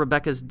after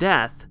Rebecca's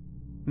death,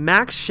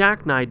 Max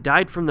Shacknight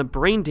died from the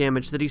brain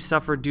damage that he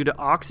suffered due to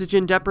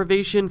oxygen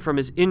deprivation from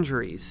his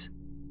injuries.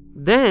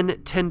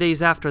 Then, 10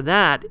 days after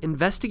that,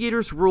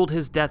 investigators ruled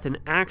his death an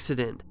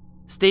accident,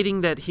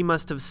 stating that he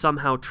must have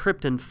somehow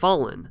tripped and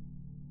fallen.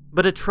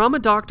 But a trauma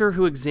doctor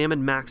who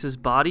examined Max's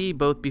body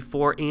both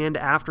before and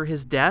after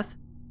his death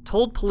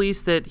told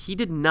police that he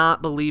did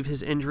not believe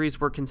his injuries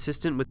were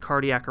consistent with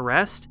cardiac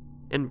arrest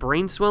and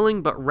brain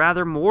swelling, but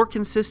rather more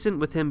consistent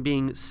with him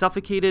being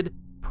suffocated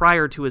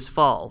prior to his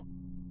fall.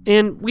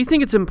 And we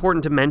think it's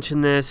important to mention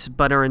this,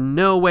 but are in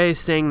no way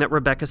saying that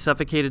Rebecca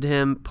suffocated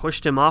him,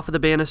 pushed him off of the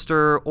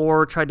banister,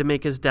 or tried to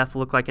make his death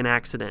look like an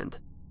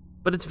accident.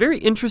 But it's very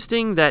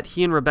interesting that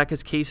he and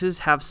Rebecca's cases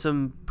have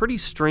some pretty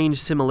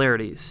strange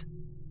similarities.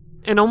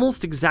 And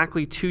almost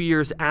exactly 2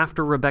 years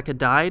after Rebecca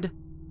died,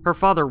 her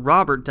father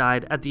Robert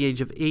died at the age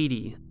of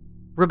 80.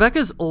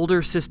 Rebecca's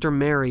older sister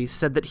Mary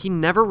said that he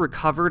never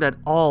recovered at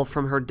all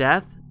from her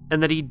death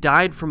and that he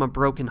died from a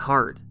broken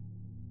heart.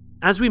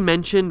 As we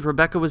mentioned,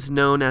 Rebecca was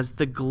known as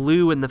the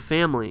glue in the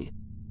family.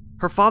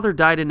 Her father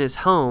died in his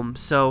home,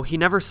 so he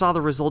never saw the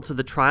results of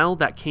the trial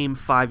that came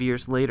 5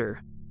 years later.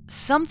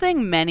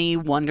 Something many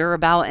wonder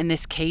about in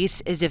this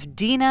case is if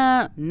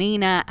Dina,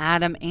 Nina,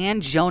 Adam,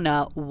 and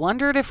Jonah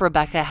wondered if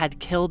Rebecca had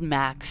killed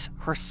Max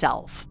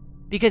herself,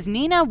 because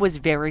Nina was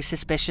very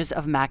suspicious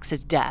of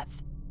Max's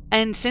death.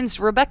 And since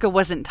Rebecca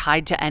wasn't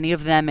tied to any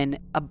of them in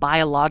a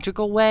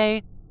biological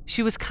way,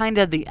 she was kind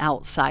of the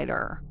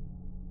outsider.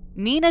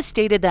 Nina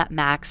stated that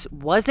Max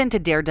wasn't a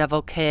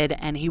daredevil kid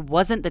and he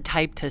wasn't the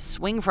type to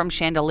swing from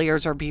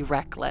chandeliers or be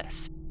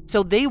reckless.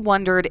 So they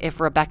wondered if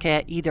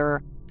Rebecca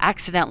either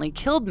accidentally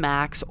killed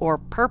Max or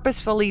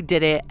purposefully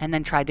did it and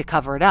then tried to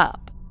cover it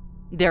up.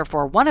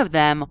 Therefore, one of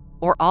them,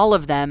 or all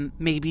of them,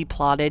 maybe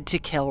plotted to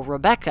kill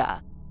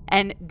Rebecca.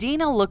 And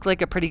Dina looked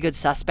like a pretty good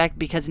suspect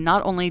because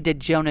not only did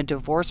Jonah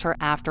divorce her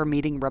after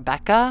meeting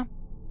Rebecca,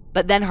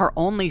 but then her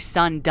only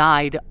son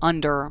died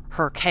under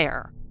her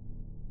care.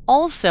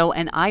 Also,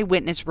 an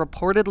eyewitness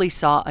reportedly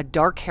saw a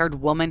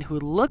dark-haired woman who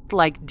looked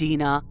like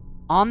Dina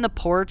on the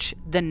porch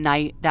the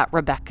night that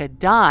Rebecca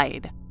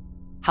died.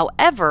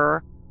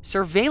 However,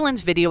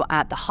 surveillance video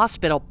at the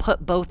hospital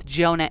put both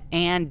Jonah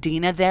and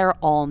Dina there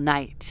all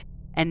night,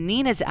 and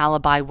Nina's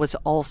alibi was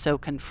also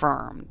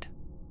confirmed.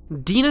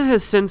 Dina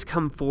has since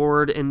come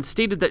forward and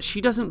stated that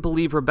she doesn't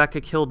believe Rebecca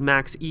killed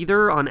Max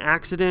either on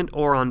accident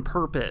or on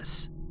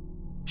purpose.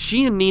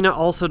 She and Nina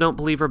also don't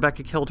believe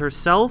Rebecca killed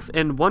herself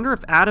and wonder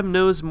if Adam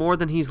knows more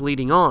than he's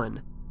leading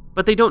on,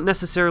 but they don't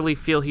necessarily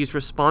feel he's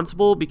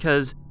responsible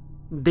because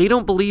they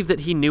don't believe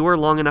that he knew her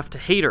long enough to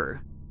hate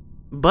her.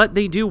 But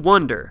they do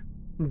wonder.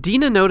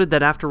 Dina noted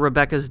that after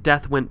Rebecca's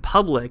death went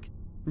public,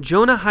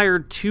 Jonah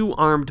hired 2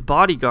 armed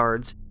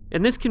bodyguards,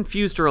 and this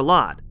confused her a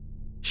lot.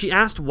 She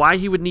asked why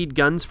he would need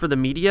guns for the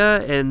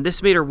media, and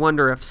this made her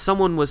wonder if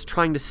someone was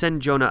trying to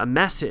send Jonah a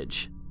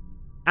message.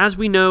 As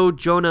we know,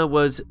 Jonah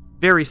was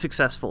very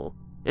successful,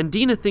 and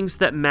Dina thinks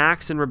that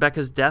Max and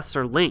Rebecca's deaths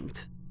are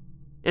linked.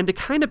 And to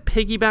kind of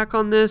piggyback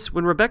on this,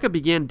 when Rebecca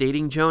began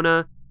dating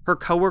Jonah, her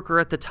coworker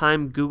at the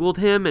time Googled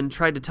him and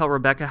tried to tell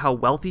Rebecca how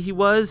wealthy he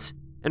was,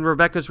 and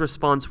Rebecca's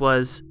response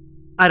was,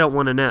 "I don't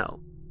want to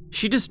know."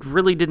 She just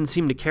really didn't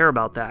seem to care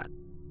about that.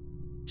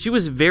 She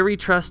was very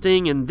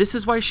trusting, and this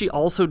is why she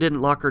also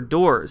didn't lock her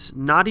doors,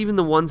 not even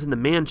the ones in the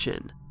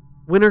mansion.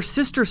 When her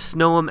sister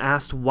Snowham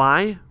asked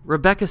why,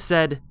 Rebecca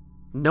said,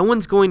 "No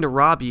one's going to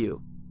rob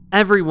you.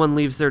 Everyone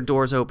leaves their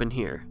doors open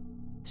here."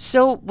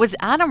 So, was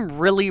Adam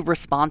really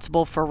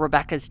responsible for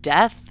Rebecca's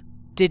death?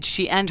 Did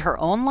she end her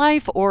own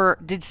life, or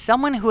did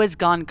someone who has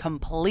gone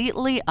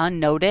completely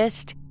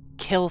unnoticed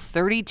kill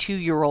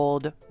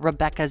 32-year-old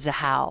Rebecca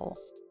Zahau?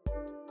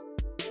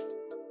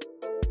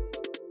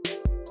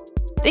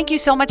 Thank you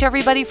so much,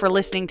 everybody, for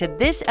listening to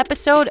this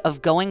episode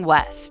of Going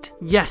West.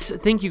 Yes,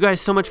 thank you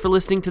guys so much for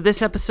listening to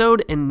this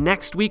episode, and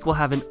next week we'll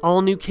have an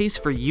all-new case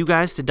for you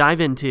guys to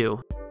dive into.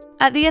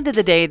 At the end of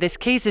the day, this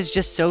case is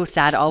just so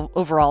sad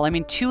overall. I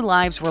mean, 2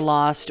 lives were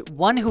lost,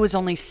 one who was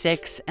only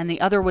 6 and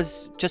the other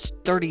was just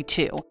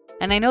 32.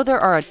 And I know there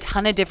are a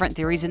ton of different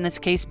theories in this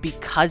case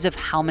because of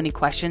how many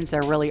questions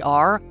there really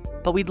are,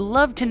 but we'd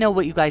love to know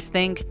what you guys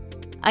think.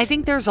 I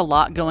think there's a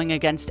lot going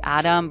against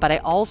Adam, but I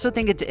also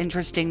think it's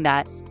interesting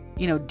that,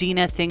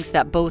 Dina thinks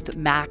that both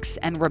Max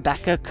and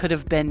Rebecca could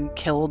have been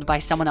killed by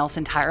someone else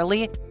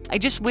entirely. I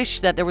just wish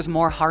that there was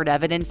more hard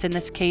evidence in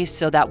this case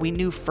so that we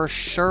knew for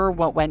sure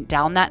what went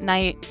down that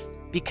night,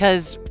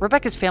 because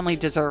Rebecca's family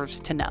deserves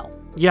to know.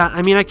 Yeah,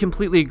 I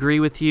completely agree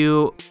with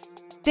you.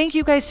 Thank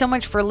you guys so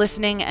much for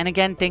listening, and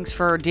again, thanks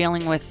for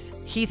dealing with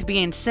Heath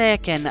being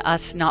sick and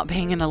us not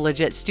being in a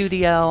legit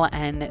studio,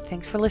 and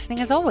thanks for listening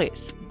as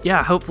always.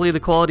 Yeah, hopefully the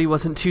quality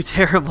wasn't too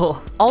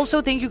terrible.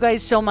 Also, thank you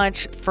guys so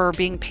much for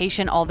being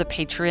patient, all the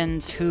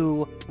patrons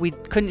who we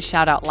couldn't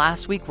shout out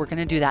last week. We're going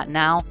to do that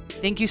now.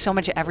 Thank you so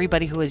much to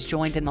everybody who has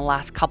joined in the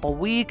last couple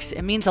weeks.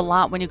 It means a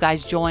lot when you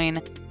guys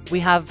join. We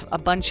have a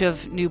bunch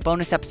of new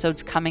bonus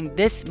episodes coming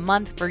this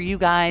month for you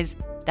guys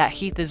that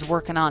Heath is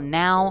working on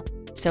now.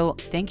 So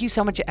thank you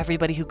so much to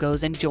everybody who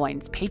goes and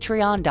joins.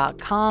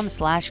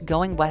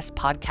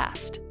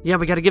 Patreon.com/GoingWestPodcast. Yeah,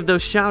 we got to give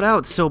those shout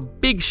outs. So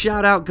big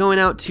shout out going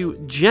out to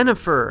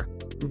Jennifer,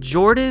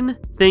 Jordan,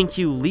 thank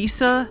you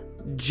Lisa,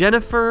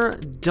 Jennifer,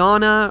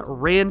 Donna,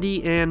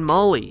 Randy, and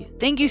Molly.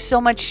 Thank you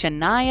so much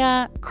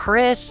Shania,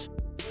 Chris,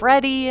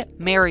 Freddie,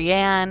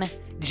 Marianne,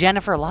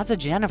 Jennifer, lots of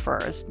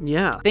Jennifers.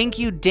 Yeah. Thank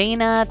you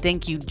Dana,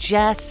 thank you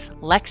Jess,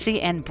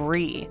 Lexi, and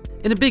Bree.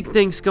 And a big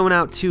thanks going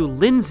out to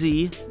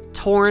Lindsay,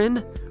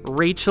 Torin,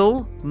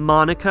 Rachel,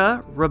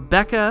 Monica,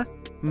 Rebecca,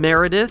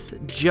 Meredith,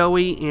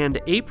 Joey, and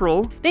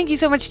April. Thank you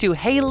so much to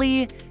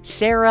Haley,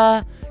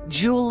 Sarah,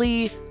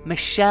 Julie,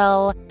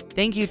 Michelle.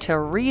 Thank you to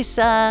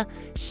Risa,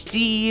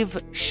 Steve,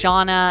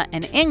 Shauna,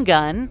 and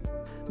Ingun.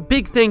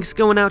 Big thanks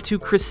going out to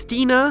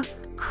Christina,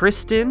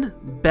 Kristen,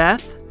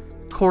 Beth,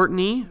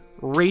 Courtney,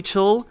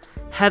 Rachel,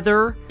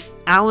 Heather,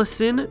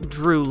 Allison,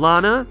 Drew,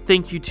 Lana.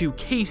 Thank you to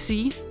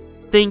Casey.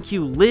 Thank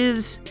you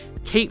Liz,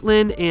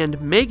 Caitlin, and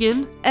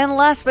Megan. And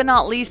last but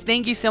not least,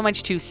 thank you so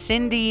much to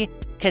Cindy,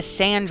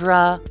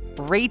 Cassandra,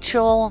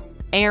 Rachel,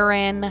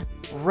 Aaron,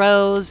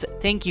 Rose.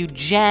 Thank you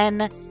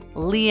Jen,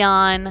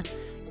 Leon,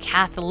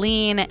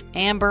 Kathleen,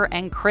 Amber,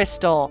 and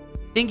Crystal.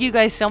 Thank you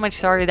guys so much.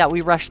 Sorry that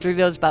we rushed through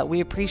those, but we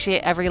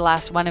appreciate every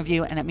last one of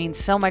you, and it means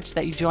so much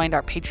that you joined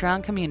our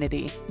Patreon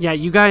community. Yeah,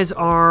 you guys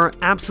are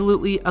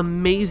absolutely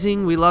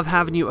amazing. We love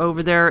having you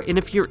over there. And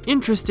if you're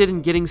interested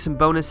in getting some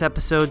bonus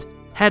episodes,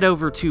 head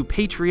over to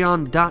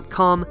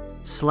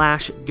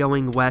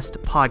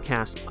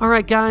patreon.com/GoingWestPodcast. All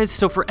right, guys,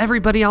 so for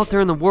everybody out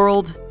there in the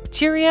world,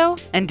 cheerio,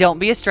 and don't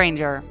be a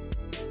stranger.